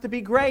have to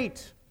be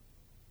great.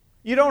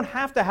 You don't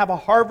have to have a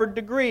Harvard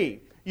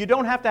degree. You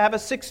don't have to have a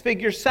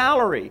six-figure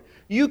salary.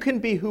 You can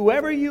be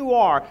whoever you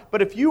are,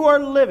 but if you are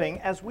living,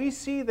 as we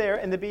see there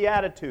in the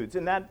Beatitudes,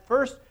 in that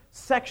first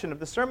section of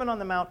the Sermon on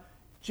the Mount,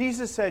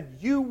 Jesus said,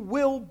 you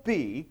will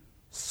be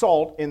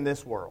salt in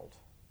this world.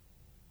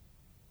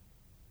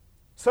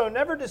 So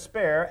never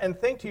despair and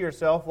think to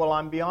yourself, well,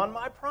 I'm beyond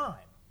my prime.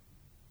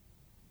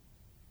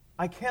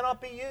 I cannot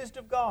be used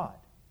of God.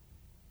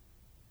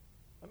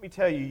 Let me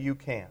tell you, you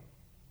can.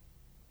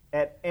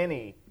 At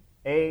any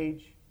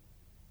age,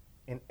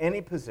 in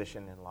any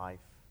position in life,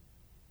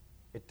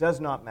 it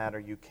does not matter.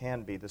 You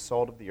can be the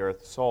salt of the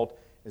earth. Salt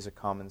is a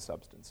common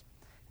substance.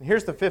 And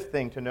here's the fifth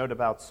thing to note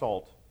about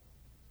salt.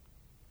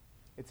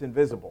 It's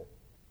invisible.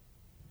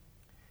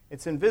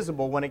 It's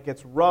invisible when it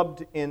gets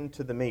rubbed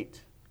into the meat.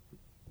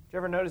 Did you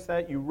ever notice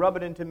that? You rub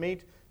it into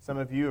meat. Some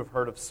of you have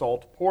heard of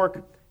salt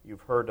pork.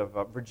 You've heard of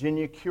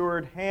Virginia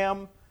cured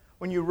ham.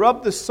 When you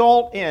rub the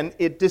salt in,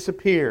 it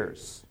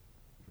disappears.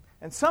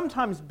 And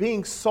sometimes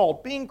being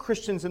salt, being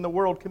Christians in the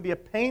world can be a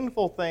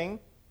painful thing.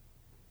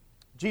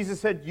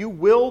 Jesus said, you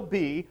will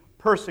be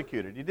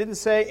persecuted. He didn't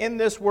say, in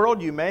this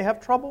world you may have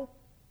trouble.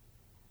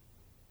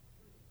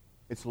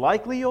 It's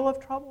likely you'll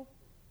have trouble.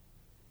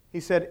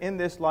 He said, in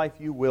this life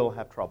you will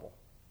have trouble.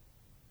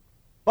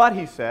 But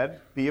he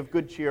said, be of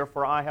good cheer,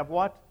 for I have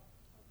what?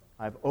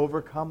 I've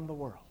overcome the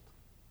world.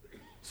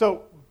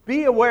 So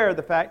be aware of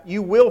the fact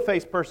you will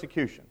face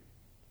persecution.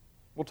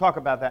 We'll talk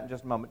about that in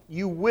just a moment.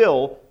 You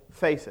will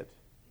face it.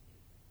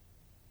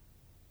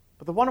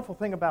 But the wonderful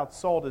thing about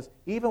salt is,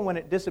 even when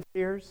it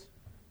disappears,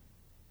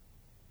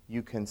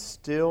 you can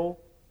still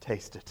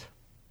taste it.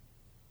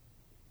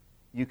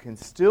 You can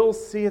still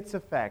see its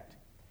effect.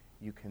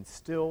 You can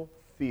still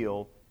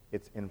feel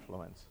its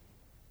influence.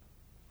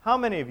 How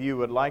many of you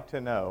would like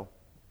to know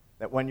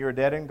that when you're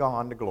dead and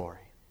gone to glory,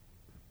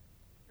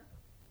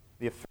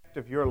 the effect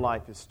of your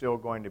life is still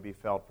going to be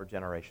felt for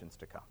generations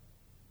to come?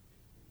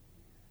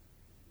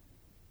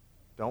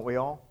 Don't we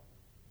all?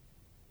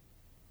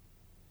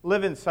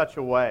 Live in such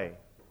a way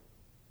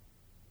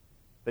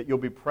that you'll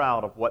be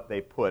proud of what they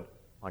put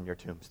on your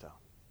tombstone.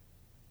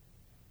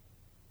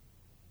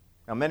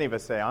 Now, many of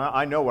us say,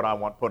 I know what I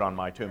want put on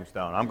my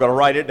tombstone. I'm going to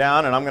write it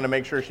down, and I'm going to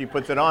make sure she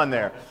puts it on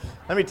there.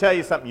 Let me tell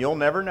you something. You'll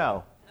never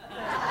know.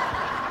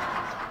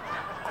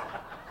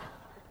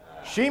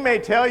 She may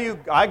tell you,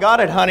 I got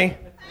it, honey.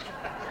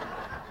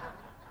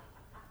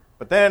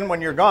 But then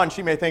when you're gone,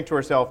 she may think to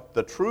herself,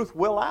 the truth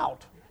will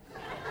out.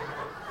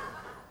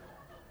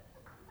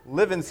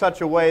 Live in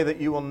such a way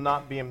that you will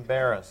not be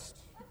embarrassed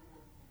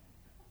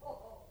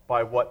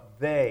by what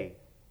they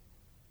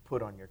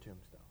put on your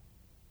tombstone.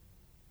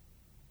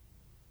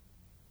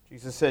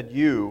 Jesus said,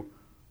 you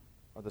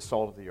are the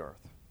salt of the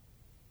earth.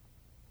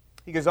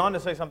 He goes on to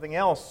say something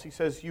else. He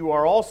says, you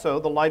are also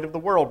the light of the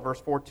world.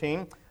 Verse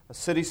 14, a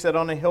city set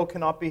on a hill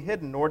cannot be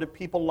hidden, nor do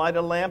people light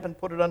a lamp and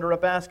put it under a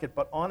basket,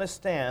 but on a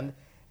stand,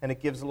 and it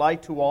gives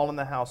light to all in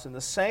the house. In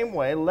the same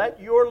way, let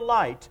your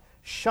light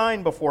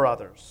shine before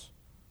others,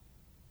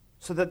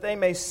 so that they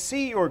may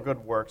see your good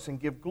works and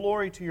give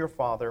glory to your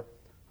Father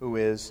who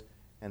is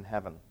in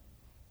heaven.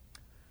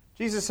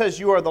 Jesus says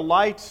you are the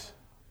light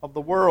of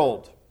the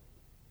world.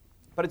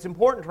 But it's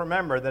important to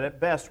remember that at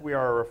best we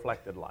are a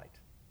reflected light.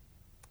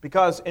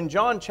 Because in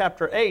John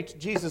chapter 8,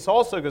 Jesus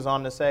also goes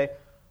on to say,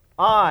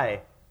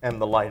 I am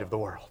the light of the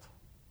world.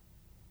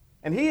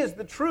 And he is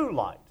the true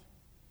light.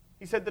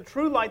 He said the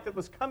true light that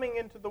was coming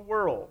into the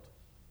world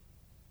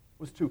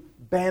was to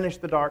banish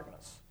the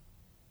darkness.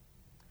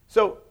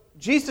 So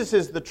Jesus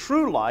is the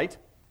true light.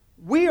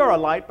 We are a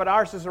light, but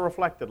ours is a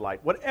reflected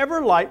light.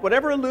 Whatever light,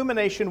 whatever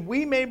illumination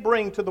we may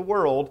bring to the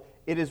world,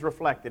 it is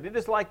reflected. It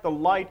is like the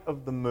light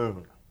of the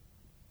moon.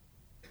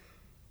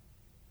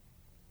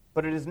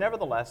 But it is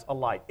nevertheless a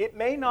light. It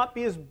may not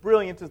be as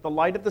brilliant as the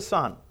light of the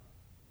sun,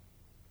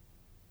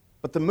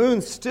 but the moon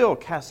still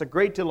casts a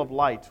great deal of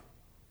light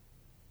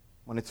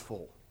when it's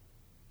full.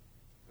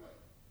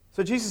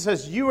 So Jesus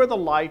says, you are the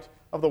light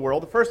of the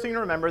world. The first thing to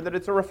remember is that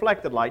it's a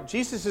reflected light.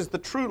 Jesus is the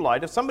true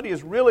light. If somebody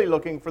is really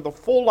looking for the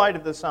full light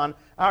of the sun,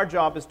 our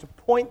job is to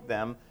point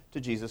them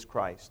to Jesus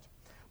Christ.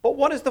 But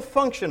what is the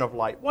function of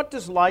light? What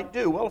does light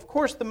do? Well, of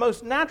course, the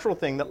most natural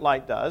thing that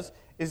light does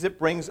is it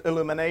brings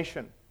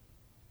illumination.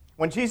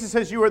 When Jesus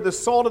says you are the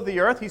salt of the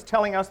earth, he's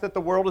telling us that the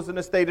world is in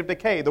a state of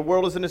decay. The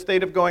world is in a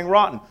state of going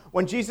rotten.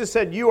 When Jesus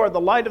said you are the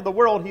light of the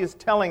world, he is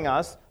telling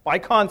us, by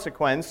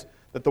consequence,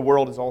 that the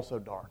world is also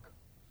dark.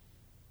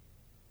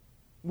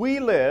 We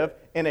live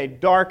in a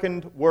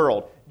darkened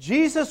world.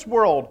 Jesus'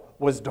 world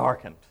was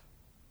darkened.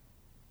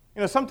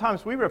 You know,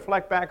 sometimes we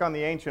reflect back on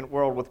the ancient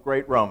world with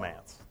great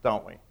romance,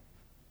 don't we?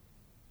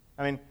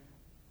 I mean,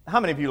 how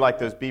many of you like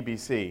those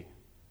BBC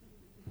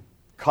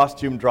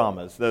costume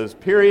dramas, those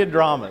period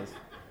dramas?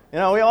 You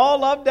know, we all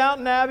love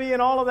Downton Abbey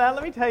and all of that.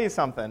 Let me tell you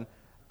something.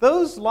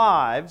 Those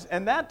lives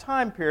and that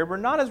time period were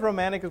not as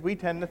romantic as we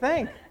tend to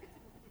think.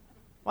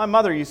 My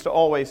mother used to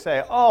always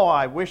say, oh,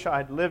 I wish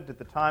I'd lived at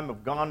the time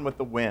of Gone with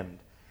the Wind.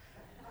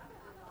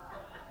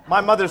 My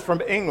mother's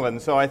from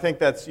England, so I think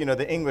that's,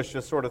 the English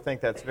just sort of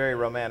think that's very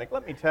romantic.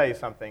 Let me tell you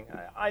something.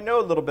 I know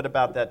a little bit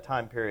about that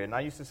time period, and I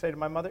used to say to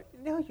my mother,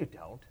 no, you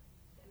don't.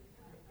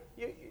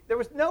 There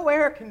was no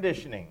air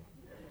conditioning.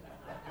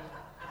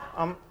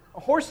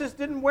 Horses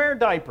didn't wear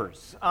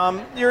diapers.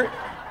 You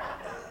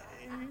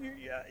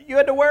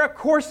had to wear a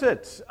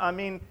corset. I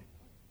mean,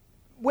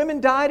 women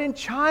died in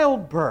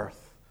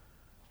childbirth.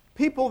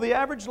 People, the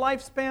average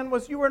lifespan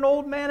was you were an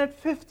old man at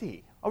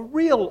 50, a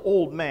real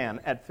old man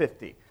at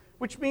 50,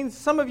 which means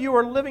some of you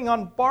are living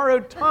on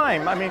borrowed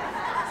time. I mean,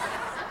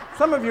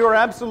 some of you are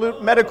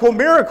absolute medical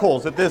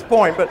miracles at this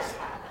point,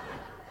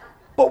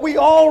 but we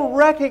all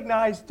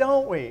recognize,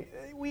 don't we?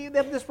 We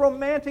have this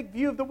romantic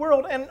view of the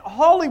world, and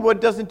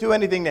Hollywood doesn't do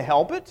anything to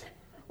help it.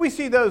 We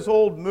see those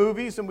old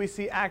movies, and we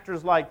see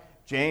actors like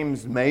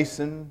James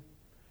Mason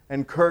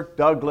and Kirk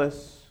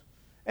Douglas,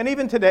 and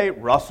even today,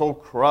 Russell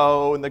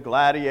Crowe and The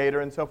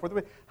Gladiator and so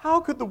forth. How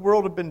could the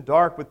world have been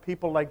dark with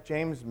people like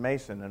James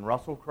Mason and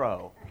Russell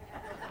Crowe?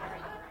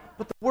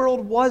 But the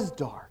world was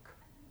dark,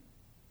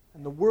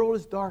 and the world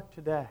is dark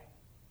today.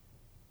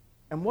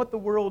 And what the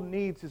world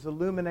needs is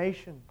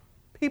illumination,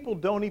 People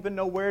don't even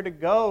know where to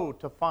go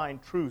to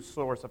find true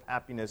source of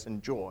happiness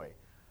and joy.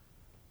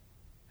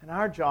 And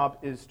our job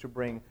is to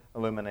bring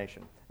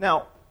illumination.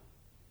 Now,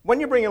 when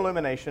you bring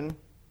illumination,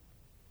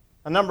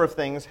 a number of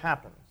things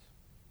happen.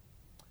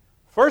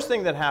 First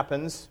thing that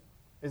happens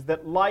is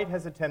that light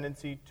has a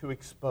tendency to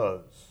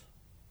expose.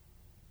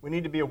 We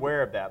need to be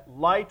aware of that.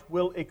 Light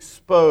will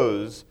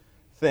expose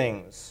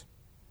things.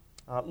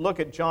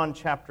 Look at John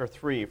chapter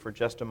 3 for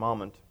just a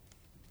moment.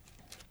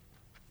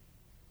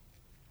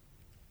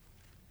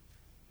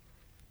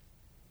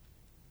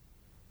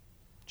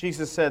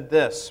 Jesus said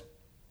this,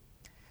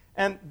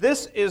 and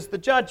this is the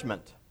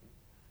judgment.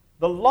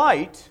 The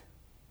light,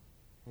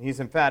 and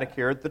he's emphatic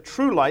here, the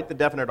true light, the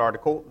definite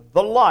article,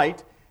 the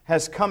light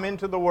has come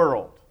into the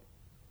world.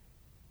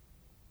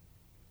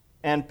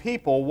 And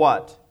people,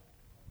 what?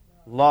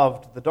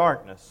 Loved the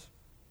darkness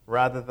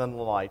rather than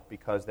the light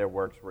because their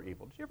works were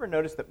evil. Did you ever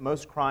notice that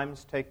most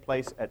crimes take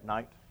place at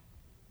night?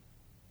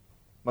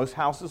 Most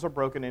houses are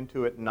broken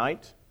into at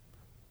night.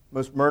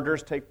 Most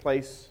murders take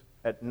place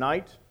at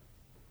night.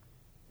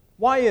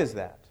 Why is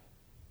that?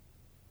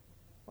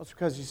 Well, it's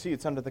because you see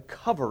it's under the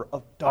cover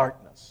of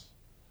darkness.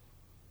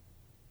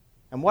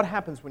 And what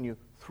happens when you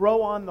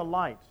throw on the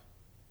light?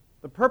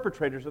 The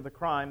perpetrators of the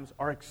crimes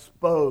are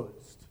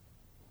exposed.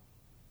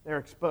 They're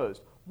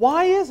exposed.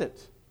 Why is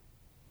it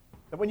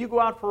that when you go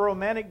out for a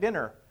romantic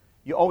dinner,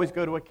 you always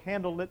go to a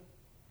candlelit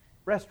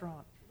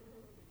restaurant?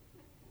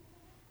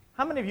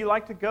 How many of you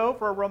like to go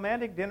for a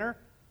romantic dinner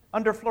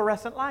under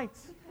fluorescent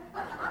lights?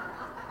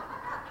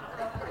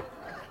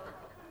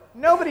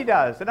 Nobody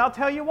does, and I'll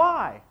tell you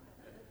why.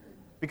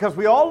 Because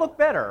we all look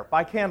better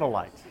by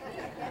candlelight.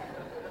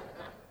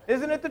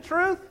 Isn't it the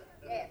truth?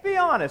 Be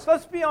honest.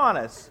 Let's be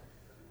honest.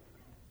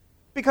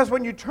 Because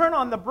when you turn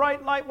on the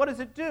bright light, what does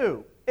it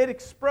do? It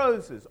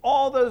exposes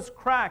all those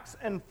cracks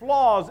and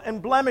flaws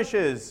and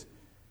blemishes.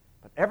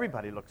 But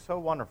everybody looks so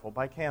wonderful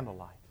by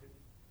candlelight.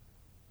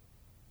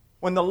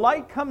 When the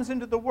light comes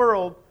into the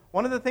world,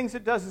 one of the things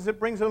it does is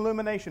it brings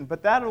illumination.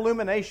 But that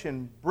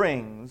illumination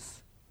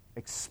brings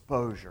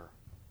exposure.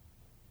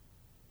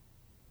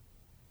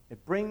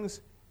 It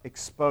brings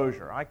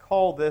exposure. I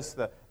call this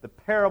the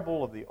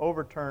parable of the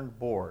overturned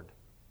board.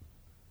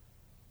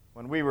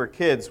 When we were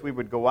kids, we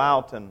would go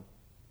out and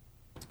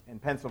in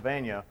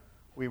Pennsylvania,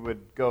 we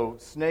would go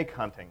snake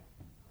hunting.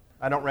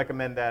 I don't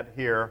recommend that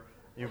here.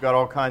 You've got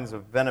all kinds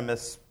of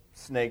venomous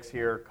snakes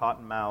here,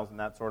 cottonmouths and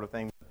that sort of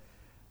thing.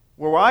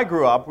 Where I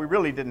grew up, we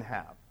really didn't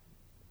have.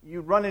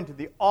 You'd run into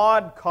the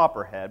odd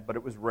copperhead, but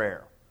it was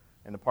rare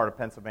in the part of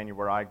Pennsylvania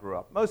where I grew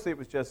up. Mostly it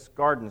was just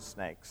garden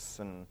snakes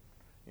and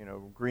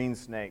green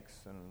snakes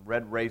and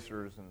red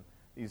racers and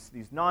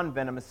these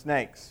non-venomous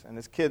snakes. And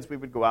as kids, we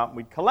would go out and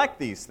we'd collect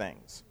these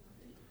things.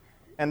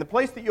 And the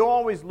place that you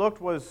always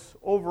looked was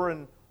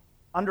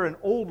under an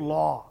old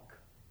log.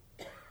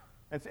 And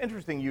it's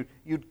interesting,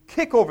 you'd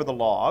kick over the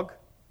log,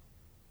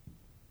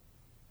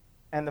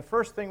 and the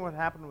first thing that would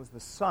happen was the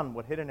sun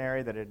would hit an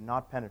area that had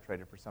not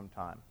penetrated for some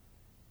time.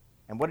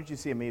 And what did you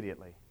see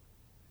immediately?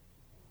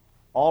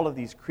 All of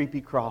these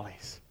creepy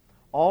crawlies,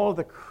 all of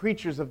the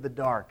creatures of the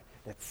dark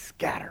that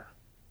scatter.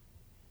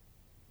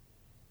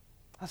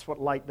 That's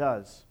what light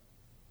does.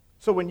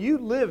 So when you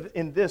live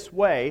in this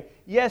way,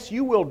 yes,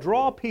 you will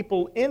draw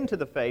people into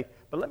the faith,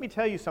 but let me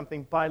tell you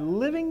something. By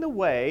living the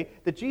way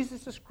that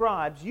Jesus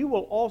describes, you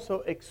will also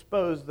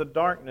expose the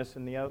darkness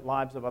in the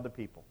lives of other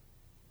people.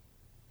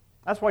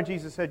 That's why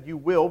Jesus said you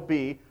will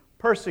be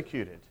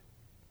persecuted,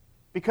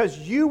 because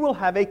you will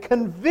have a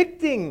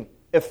convicting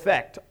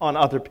effect on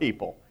other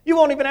people. You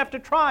won't even have to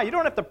try. You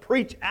don't have to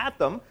preach at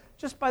them.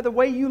 Just by the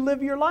way you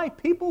live your life,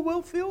 people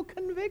will feel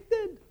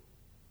convicted.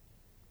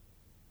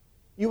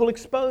 You will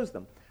expose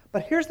them.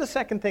 But here's the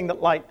second thing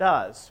that light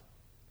does.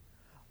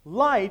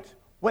 Light,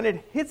 when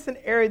it hits an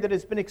area that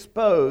has been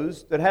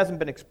exposed, that hasn't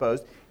been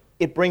exposed,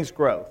 it brings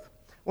growth.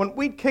 When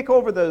we'd kick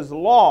over those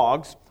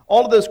logs,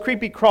 all of those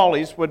creepy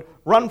crawlies would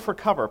run for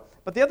cover.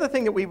 But the other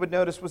thing that we would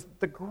notice was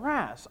the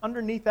grass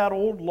underneath that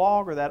old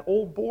log or that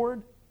old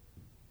board,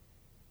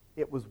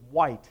 it was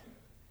white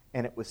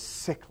and it was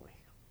sickly.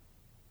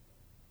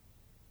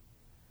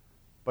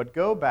 But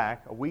go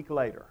back a week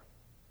later,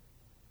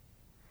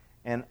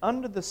 and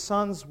under the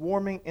sun's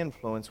warming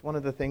influence, one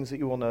of the things that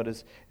you will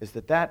notice is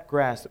that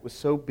grass that was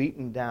so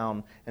beaten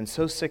down and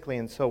so sickly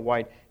and so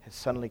white has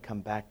suddenly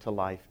come back to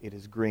life. It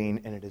is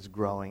green and it is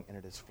growing and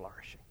it is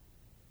flourishing.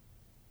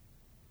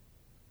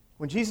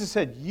 When Jesus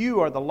said,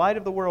 "You are the light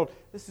of the world,"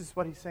 this is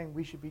what he's saying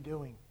we should be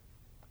doing.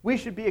 We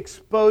should be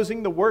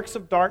exposing the works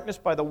of darkness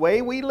by the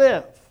way we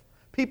live,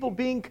 people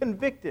being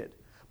convicted.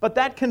 But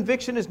that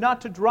conviction is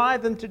not to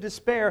drive them to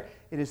despair.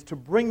 It is to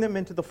bring them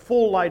into the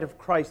full light of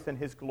Christ and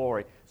His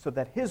glory, so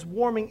that His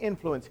warming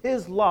influence,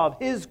 His love,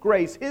 His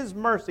grace, His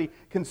mercy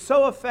can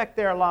so affect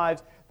their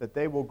lives that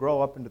they will grow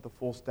up into the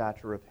full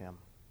stature of Him.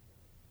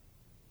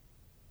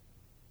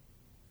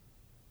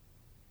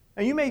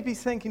 Now you may be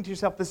thinking to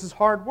yourself, this is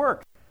hard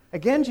work.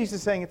 Again, Jesus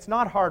is saying it's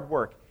not hard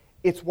work.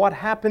 It's what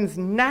happens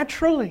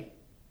naturally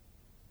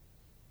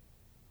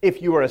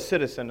if you are a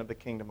citizen of the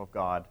kingdom of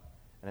God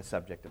and a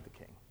subject of the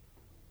King.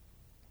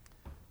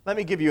 Let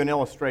me give you an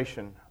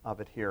illustration of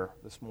it here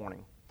this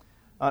morning.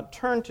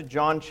 Turn to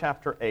John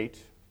chapter 8.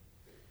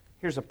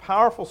 Here's a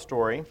powerful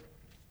story.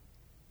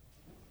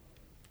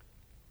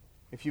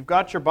 If you've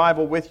got your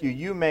Bible with you,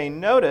 you may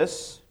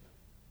notice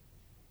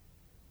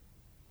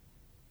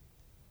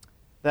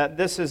that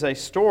this is a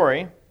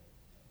story,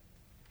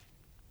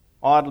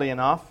 oddly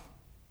enough,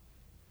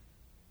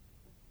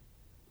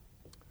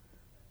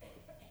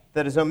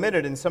 that is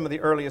omitted in some of the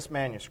earliest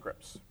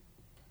manuscripts.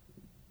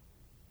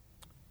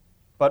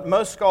 But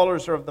most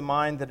scholars are of the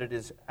mind that it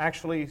is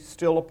actually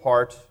still a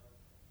part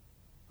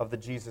of the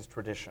Jesus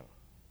tradition.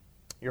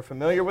 You're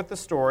familiar with the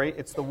story.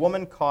 It's the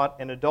woman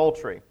caught in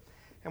adultery.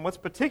 And what's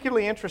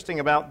particularly interesting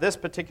about this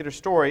particular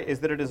story is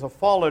that it is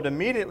followed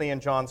immediately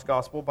in John's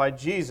Gospel by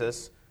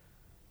Jesus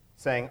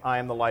saying, I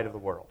am the light of the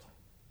world.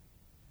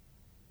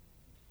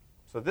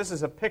 So this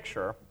is a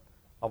picture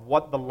of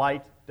what the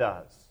light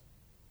does.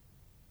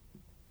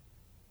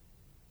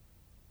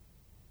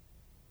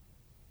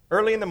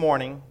 Early in the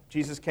morning,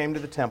 Jesus came to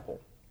the temple,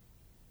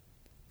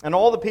 and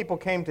all the people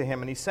came to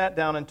him, and he sat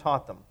down and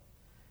taught them.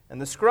 And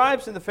the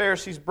scribes and the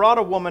Pharisees brought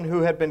a woman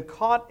who had been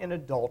caught in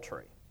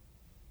adultery.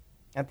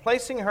 And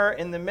placing her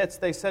in the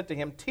midst, they said to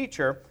him,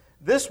 Teacher,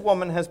 this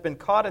woman has been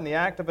caught in the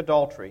act of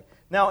adultery.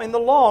 Now, in the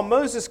law,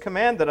 Moses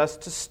commanded us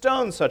to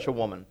stone such a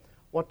woman.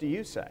 What do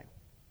you say?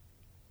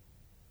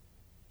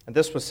 And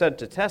this was said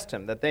to test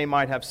him, that they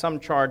might have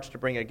some charge to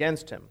bring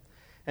against him.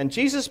 And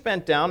Jesus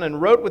bent down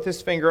and wrote with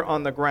his finger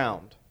on the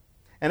ground.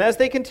 And as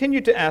they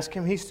continued to ask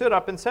him, he stood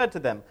up and said to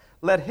them,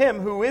 Let him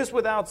who is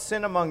without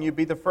sin among you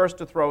be the first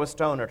to throw a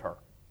stone at her.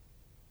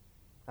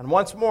 And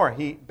once more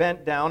he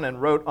bent down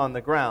and wrote on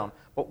the ground.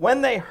 But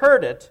when they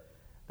heard it,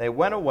 they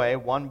went away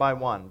one by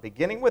one,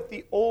 beginning with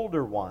the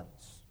older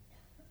ones.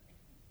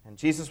 And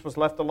Jesus was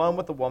left alone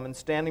with the woman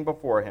standing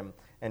before him.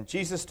 And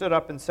Jesus stood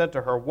up and said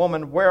to her,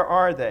 Woman, where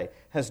are they?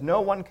 Has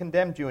no one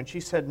condemned you? And she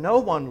said, No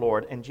one,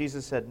 Lord. And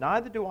Jesus said,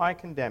 Neither do I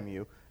condemn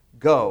you.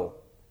 Go,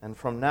 and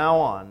from now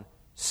on,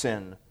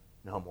 sin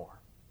no more.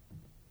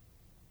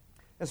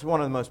 This is one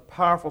of the most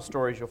powerful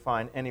stories you'll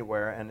find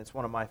anywhere, and it's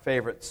one of my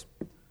favorites.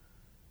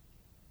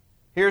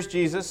 Here's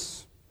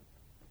Jesus.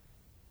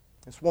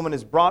 This woman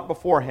is brought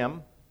before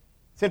him.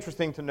 It's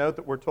interesting to note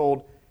that we're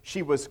told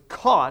she was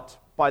caught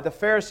by the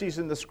Pharisees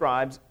and the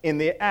scribes in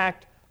the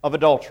act of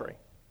adultery.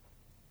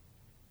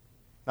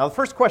 Now, the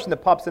first question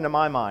that pops into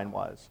my mind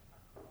was,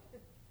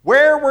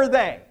 where were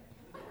they?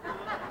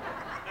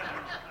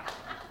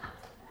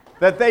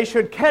 That they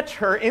should catch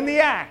her in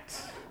the act.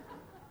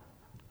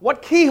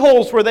 What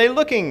keyholes were they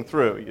looking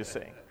through, you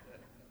see?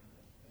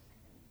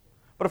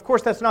 But of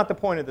course, that's not the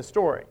point of the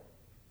story.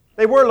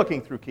 They were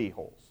looking through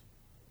keyholes.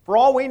 For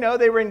all we know,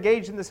 they were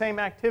engaged in the same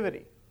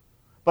activity.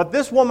 But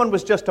this woman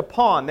was just a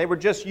pawn. They were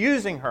just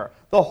using her.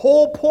 The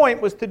whole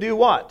point was to do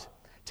what?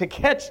 To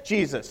catch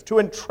Jesus, to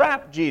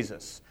entrap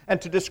Jesus,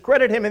 and to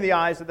discredit him in the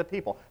eyes of the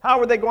people. How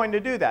were they going to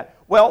do that?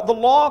 Well, the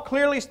law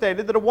clearly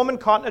stated that a woman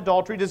caught in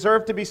adultery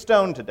deserved to be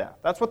stoned to death.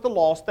 That's what the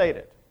law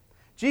stated.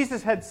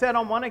 Jesus had said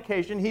on one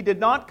occasion he did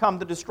not come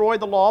to destroy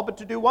the law, but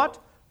to do what?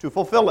 To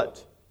fulfill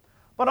it.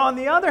 But on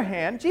the other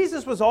hand,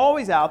 Jesus was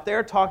always out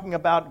there talking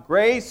about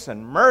grace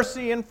and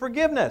mercy and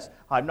forgiveness.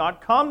 I've not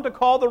come to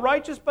call the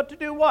righteous, but to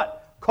do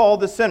what? Call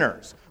the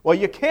sinners. Well,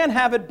 you can't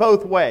have it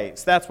both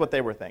ways. That's what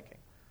they were thinking.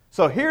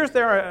 So here's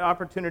their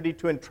opportunity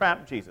to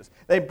entrap Jesus.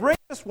 They bring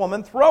this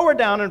woman, throw her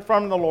down in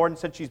front of the Lord, and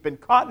said she's been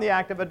caught in the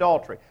act of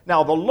adultery.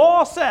 Now, the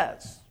law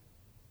says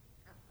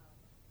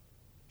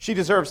she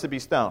deserves to be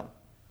stoned.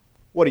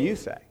 What do you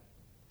say?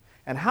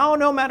 And how,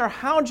 no matter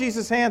how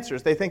Jesus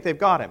answers, they think they've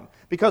got him.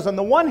 Because on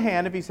the one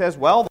hand, if he says,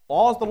 well, the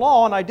law is the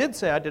law, and I did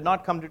say I did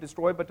not come to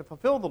destroy but to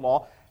fulfill the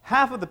law,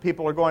 half of the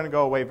people are going to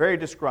go away very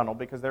disgruntled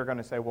because they're going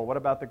to say, well, what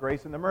about the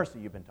grace and the mercy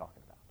you've been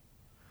talking about?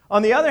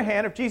 On the other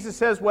hand, if Jesus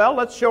says, well,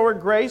 let's show her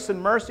grace and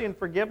mercy and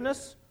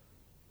forgiveness,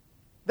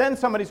 then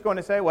somebody's going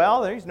to say,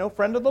 well, he's no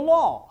friend of the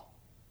law.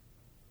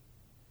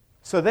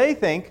 So they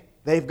think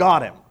they've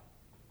got him.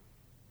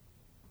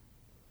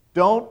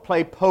 Don't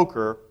play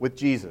poker with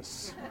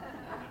Jesus.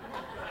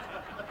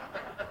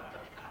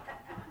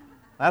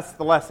 That's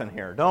the lesson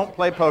here. Don't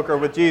play poker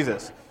with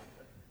Jesus.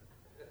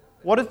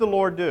 What does the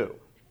Lord do?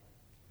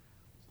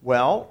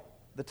 Well,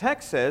 the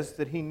text says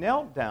that he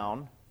knelt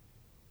down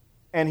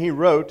and he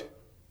wrote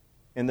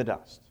in the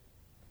dust.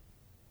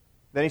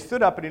 Then he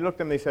stood up and he looked at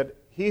them and he said,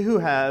 he who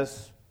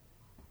has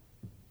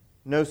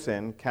no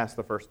sin, cast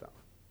the first stone.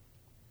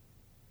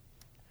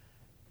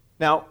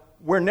 Now,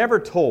 we're never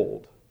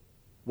told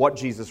what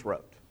Jesus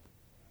wrote.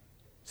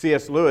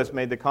 C.S. Lewis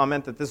made the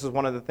comment that this is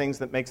one of the things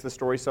that makes the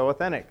story so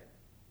authentic.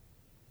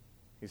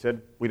 He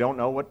said, we don't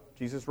know what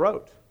Jesus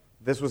wrote.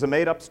 If this was a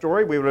made-up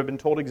story, we would have been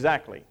told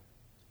exactly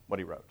what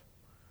he wrote.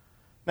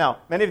 Now,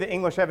 many of the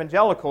English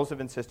evangelicals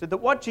have insisted that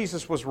what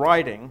Jesus was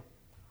writing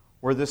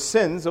were the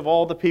sins of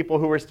all the people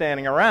who were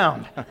standing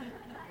around.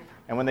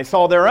 And when they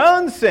saw their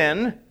own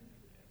sin,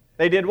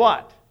 they did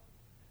what?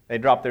 They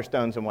dropped their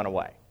stones and went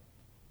away.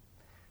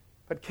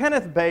 But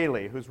Kenneth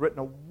Bailey, who's written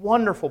a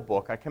wonderful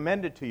book, I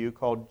commend it to you,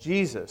 called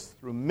Jesus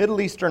Through Middle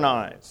Eastern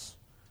Eyes.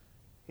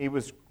 He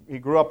was he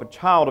grew up a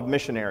child of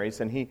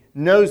missionaries, and he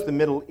knows the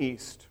Middle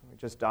East. He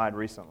just died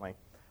recently.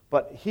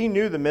 But he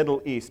knew the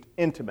Middle East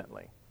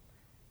intimately.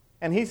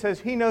 And he says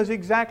he knows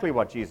exactly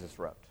what Jesus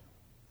wrote.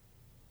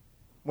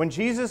 When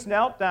Jesus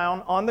knelt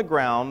down on the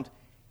ground,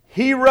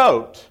 he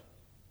wrote,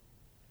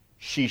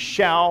 "She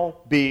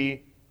shall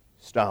be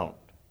stoned."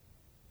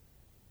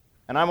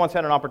 And I once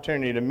had an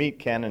opportunity to meet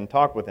Ken and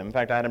talk with him. In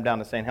fact, I had him down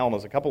to St.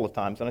 Helena's a couple of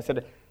times. And I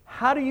said,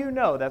 "How do you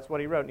know that's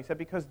what he wrote?" And he said,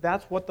 "Because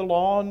that's what the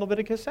law in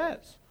Leviticus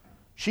says.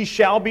 She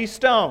shall be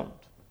stoned."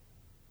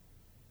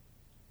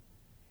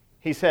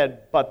 He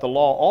said, but the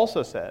law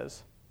also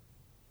says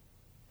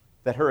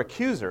that her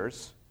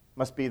accusers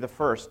must be the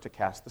first to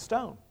cast the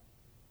stone.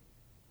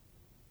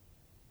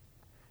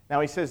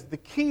 Now he says the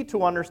key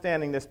to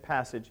understanding this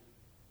passage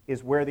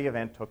is where the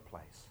event took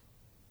place.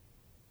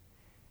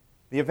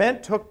 The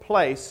event took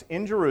place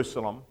in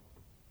Jerusalem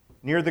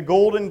near the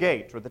Golden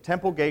Gate, or the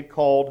temple gate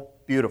called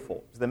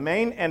Beautiful. It's the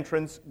main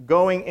entrance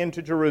going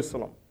into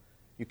Jerusalem.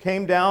 You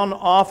came down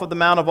off of the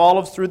Mount of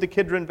Olives through the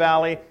Kidron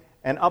Valley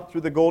and up through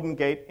the Golden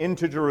Gate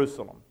into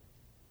Jerusalem.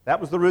 That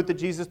was the route that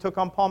Jesus took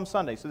on Palm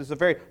Sunday. So this is a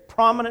very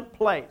prominent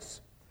place.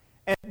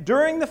 And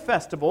during the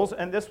festivals,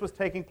 and this was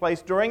taking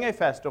place during a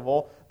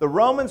festival, the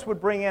Romans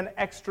would bring in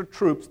extra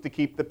troops to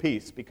keep the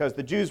peace because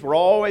the Jews were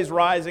always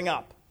rising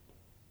up.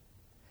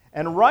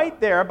 And right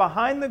there,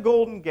 behind the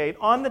Golden Gate,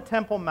 on the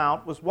Temple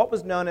Mount, was what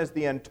was known as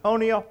the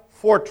Antonia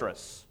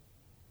Fortress.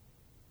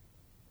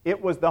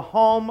 It was the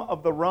home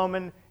of the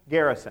Roman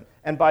garrison.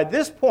 And by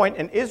this point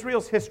in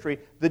Israel's history,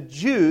 the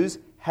Jews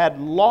had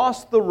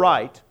lost the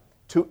right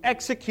to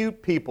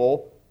execute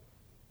people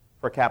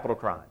for capital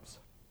crimes.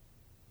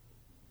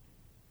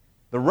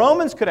 The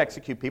Romans could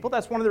execute people.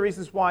 That's one of the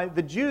reasons why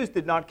the Jews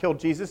did not kill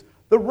Jesus.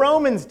 The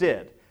Romans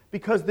did,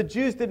 because the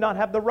Jews did not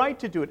have the right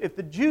to do it. If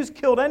the Jews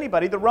killed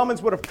anybody, the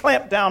Romans would have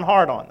clamped down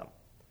hard on them.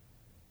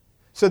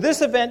 So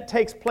this event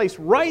takes place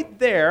right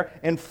there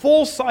in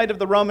full sight of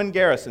the Roman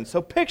garrison.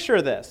 So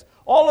picture this.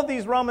 All of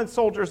these Roman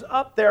soldiers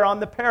up there on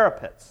the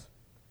parapets.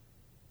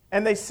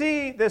 And they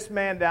see this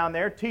man down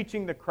there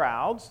teaching the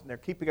crowds. And they're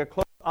keeping a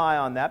close eye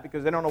on that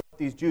because they don't know what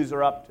these Jews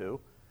are up to.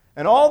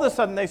 And all of a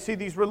sudden they see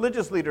these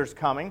religious leaders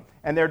coming,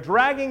 and they're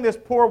dragging this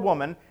poor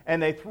woman,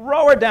 and they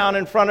throw her down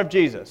in front of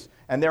Jesus.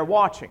 And they're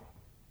watching.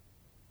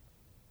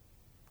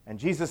 And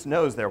Jesus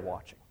knows they're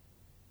watching.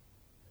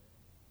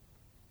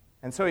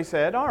 And so he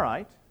said, all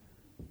right,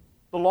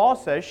 the law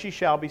says she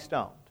shall be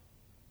stoned.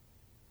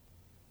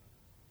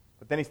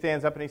 But then he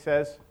stands up and he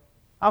says,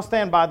 I'll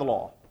stand by the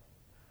law.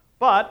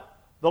 But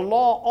the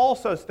law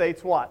also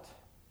states what?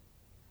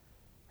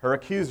 Her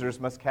accusers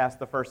must cast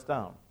the first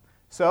stone.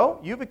 So,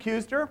 you've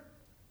accused her.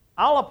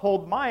 I'll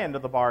uphold my end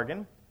of the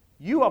bargain.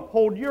 You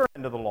uphold your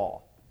end of the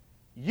law.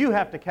 You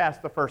have to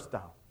cast the first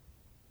stone.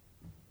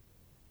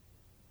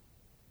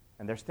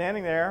 And they're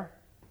standing there,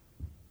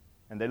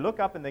 and they look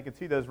up and they can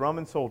see those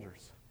Roman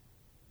soldiers.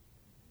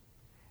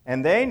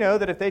 And they know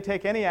that if they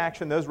take any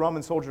action, those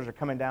Roman soldiers are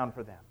coming down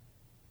for them.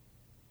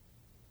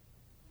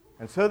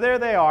 And so there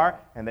they are,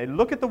 and they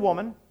look at the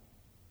woman,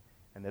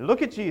 and they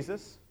look at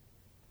Jesus,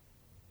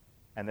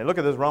 and they look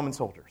at those Roman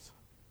soldiers.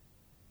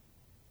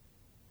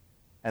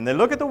 And they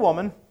look at the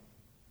woman,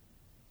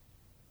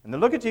 and they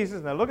look at Jesus,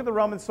 and they look at the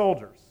Roman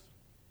soldiers.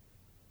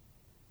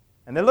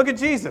 And they look at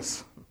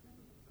Jesus.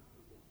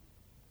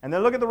 And they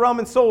look at the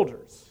Roman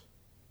soldiers.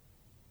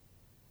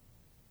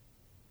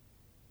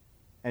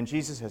 And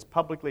Jesus has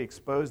publicly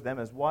exposed them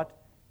as what?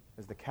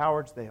 As the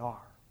cowards they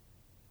are.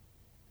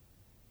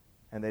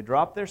 And they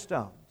drop their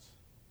stones.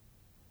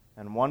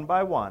 And one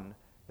by one,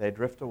 they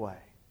drift away.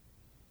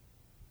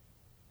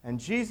 And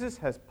Jesus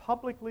has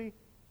publicly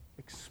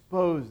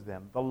exposed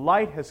them. The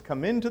light has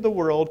come into the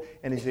world,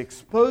 and He's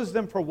exposed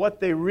them for what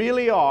they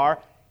really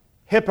are,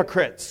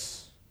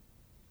 hypocrites.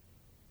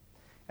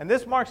 And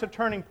this marks a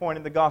turning point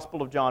in the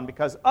Gospel of John,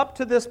 because up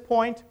to this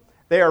point,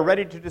 they are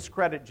ready to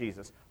discredit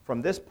Jesus.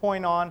 From this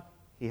point on,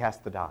 He has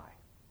to die.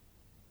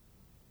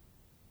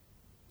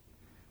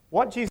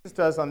 What Jesus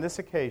does on this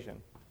occasion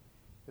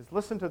is,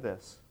 listen to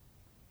this.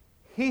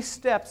 He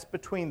steps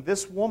between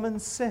this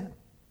woman's sin.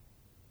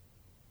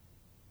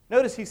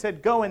 Notice He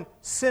said, go and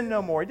sin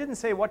no more. He didn't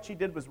say what she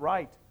did was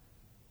right.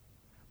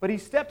 But He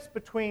steps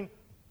between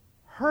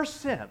her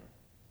sin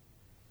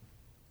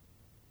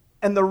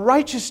and the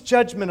righteous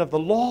judgment of the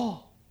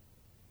law.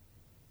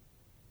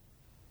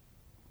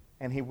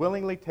 And He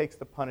willingly takes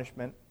the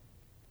punishment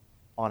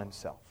on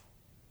Himself.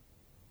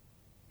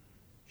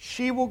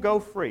 She will go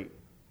free.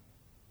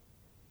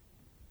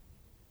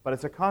 But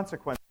as a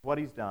consequence of what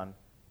He's done,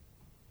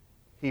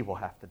 He will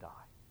have to die.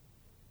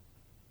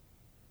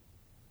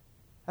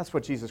 That's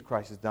what Jesus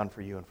Christ has done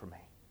for you and for me.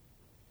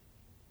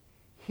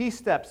 He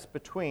steps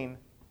between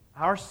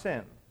our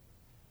sin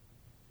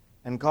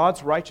and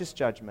God's righteous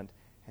judgment,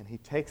 and He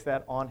takes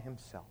that on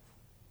Himself.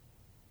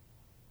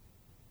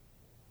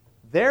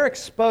 They're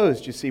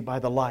exposed, you see, by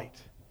the light.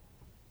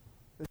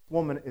 This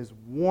woman is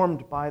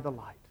warmed by the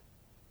light.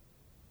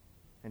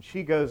 And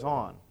she goes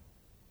on.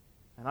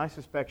 And I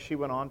suspect she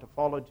went on to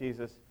follow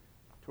Jesus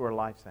to her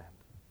life's end.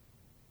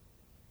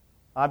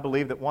 I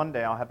believe that one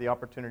day I'll have the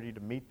opportunity to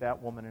meet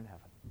that woman in heaven.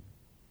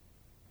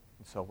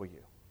 And so will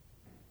you.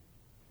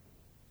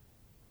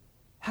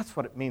 That's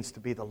what it means to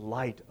be the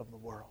light of the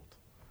world.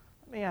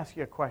 Let me ask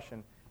you a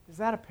question. Is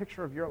that a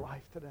picture of your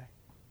life today?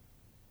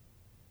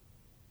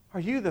 Are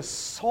you the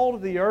salt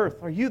of the earth?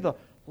 Are you the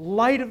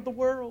light of the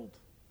world?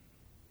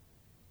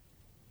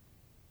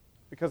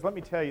 Because let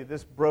me tell you,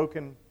 this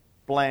broken,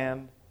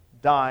 bland,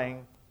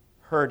 dying,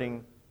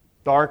 hurting,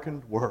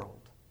 darkened world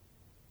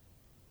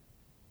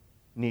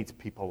needs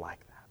people like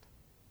that.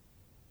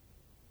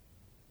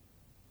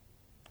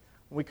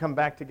 When we come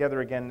back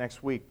together again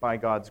next week, by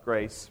God's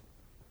grace,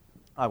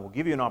 I will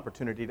give you an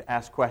opportunity to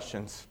ask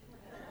questions.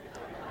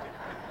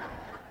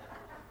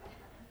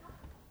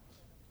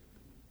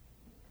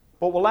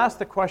 But we'll ask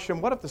the question,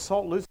 what if the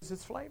salt loses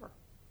its flavor?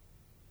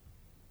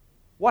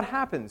 What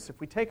happens if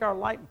we take our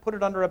light and put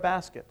it under a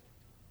basket?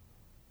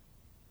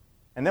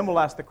 And then we'll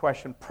ask the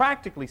question,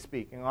 practically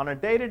speaking, on a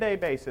day-to-day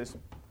basis,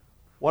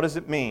 what does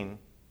it mean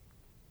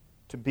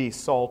to be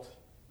salt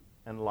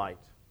and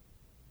light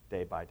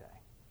day by day?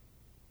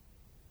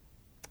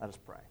 Let us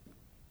pray.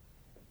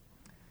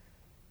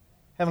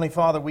 Heavenly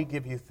Father, we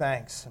give you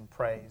thanks and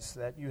praise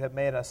that you have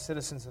made us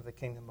citizens of the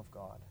kingdom of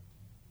God.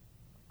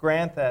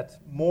 Grant that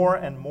more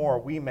and more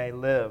we may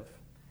live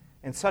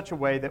in such a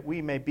way that we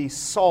may be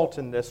salt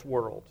in this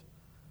world,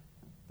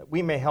 that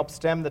we may help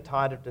stem the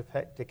tide of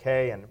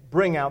decay and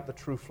bring out the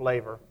true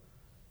flavor,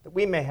 that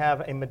we may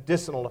have a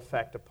medicinal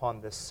effect upon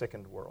this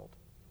sickened world.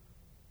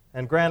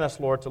 And grant us,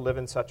 Lord, to live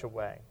in such a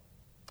way,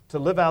 to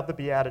live out the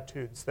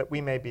Beatitudes, that we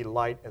may be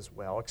light as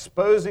well,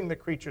 exposing the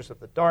creatures of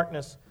the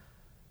darkness,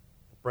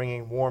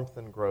 bringing warmth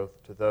and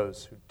growth to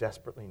those who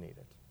desperately need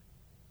it.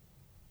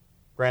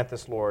 Grant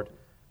this, Lord,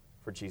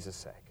 for Jesus'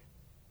 sake.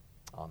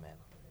 Amen.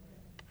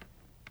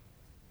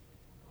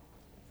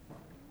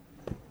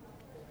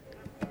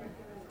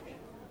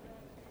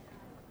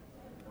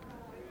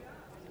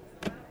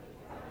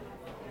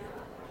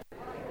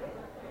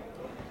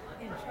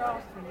 In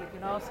Charleston, you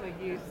can also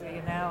use the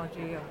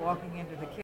analogy of walking into the kitchen.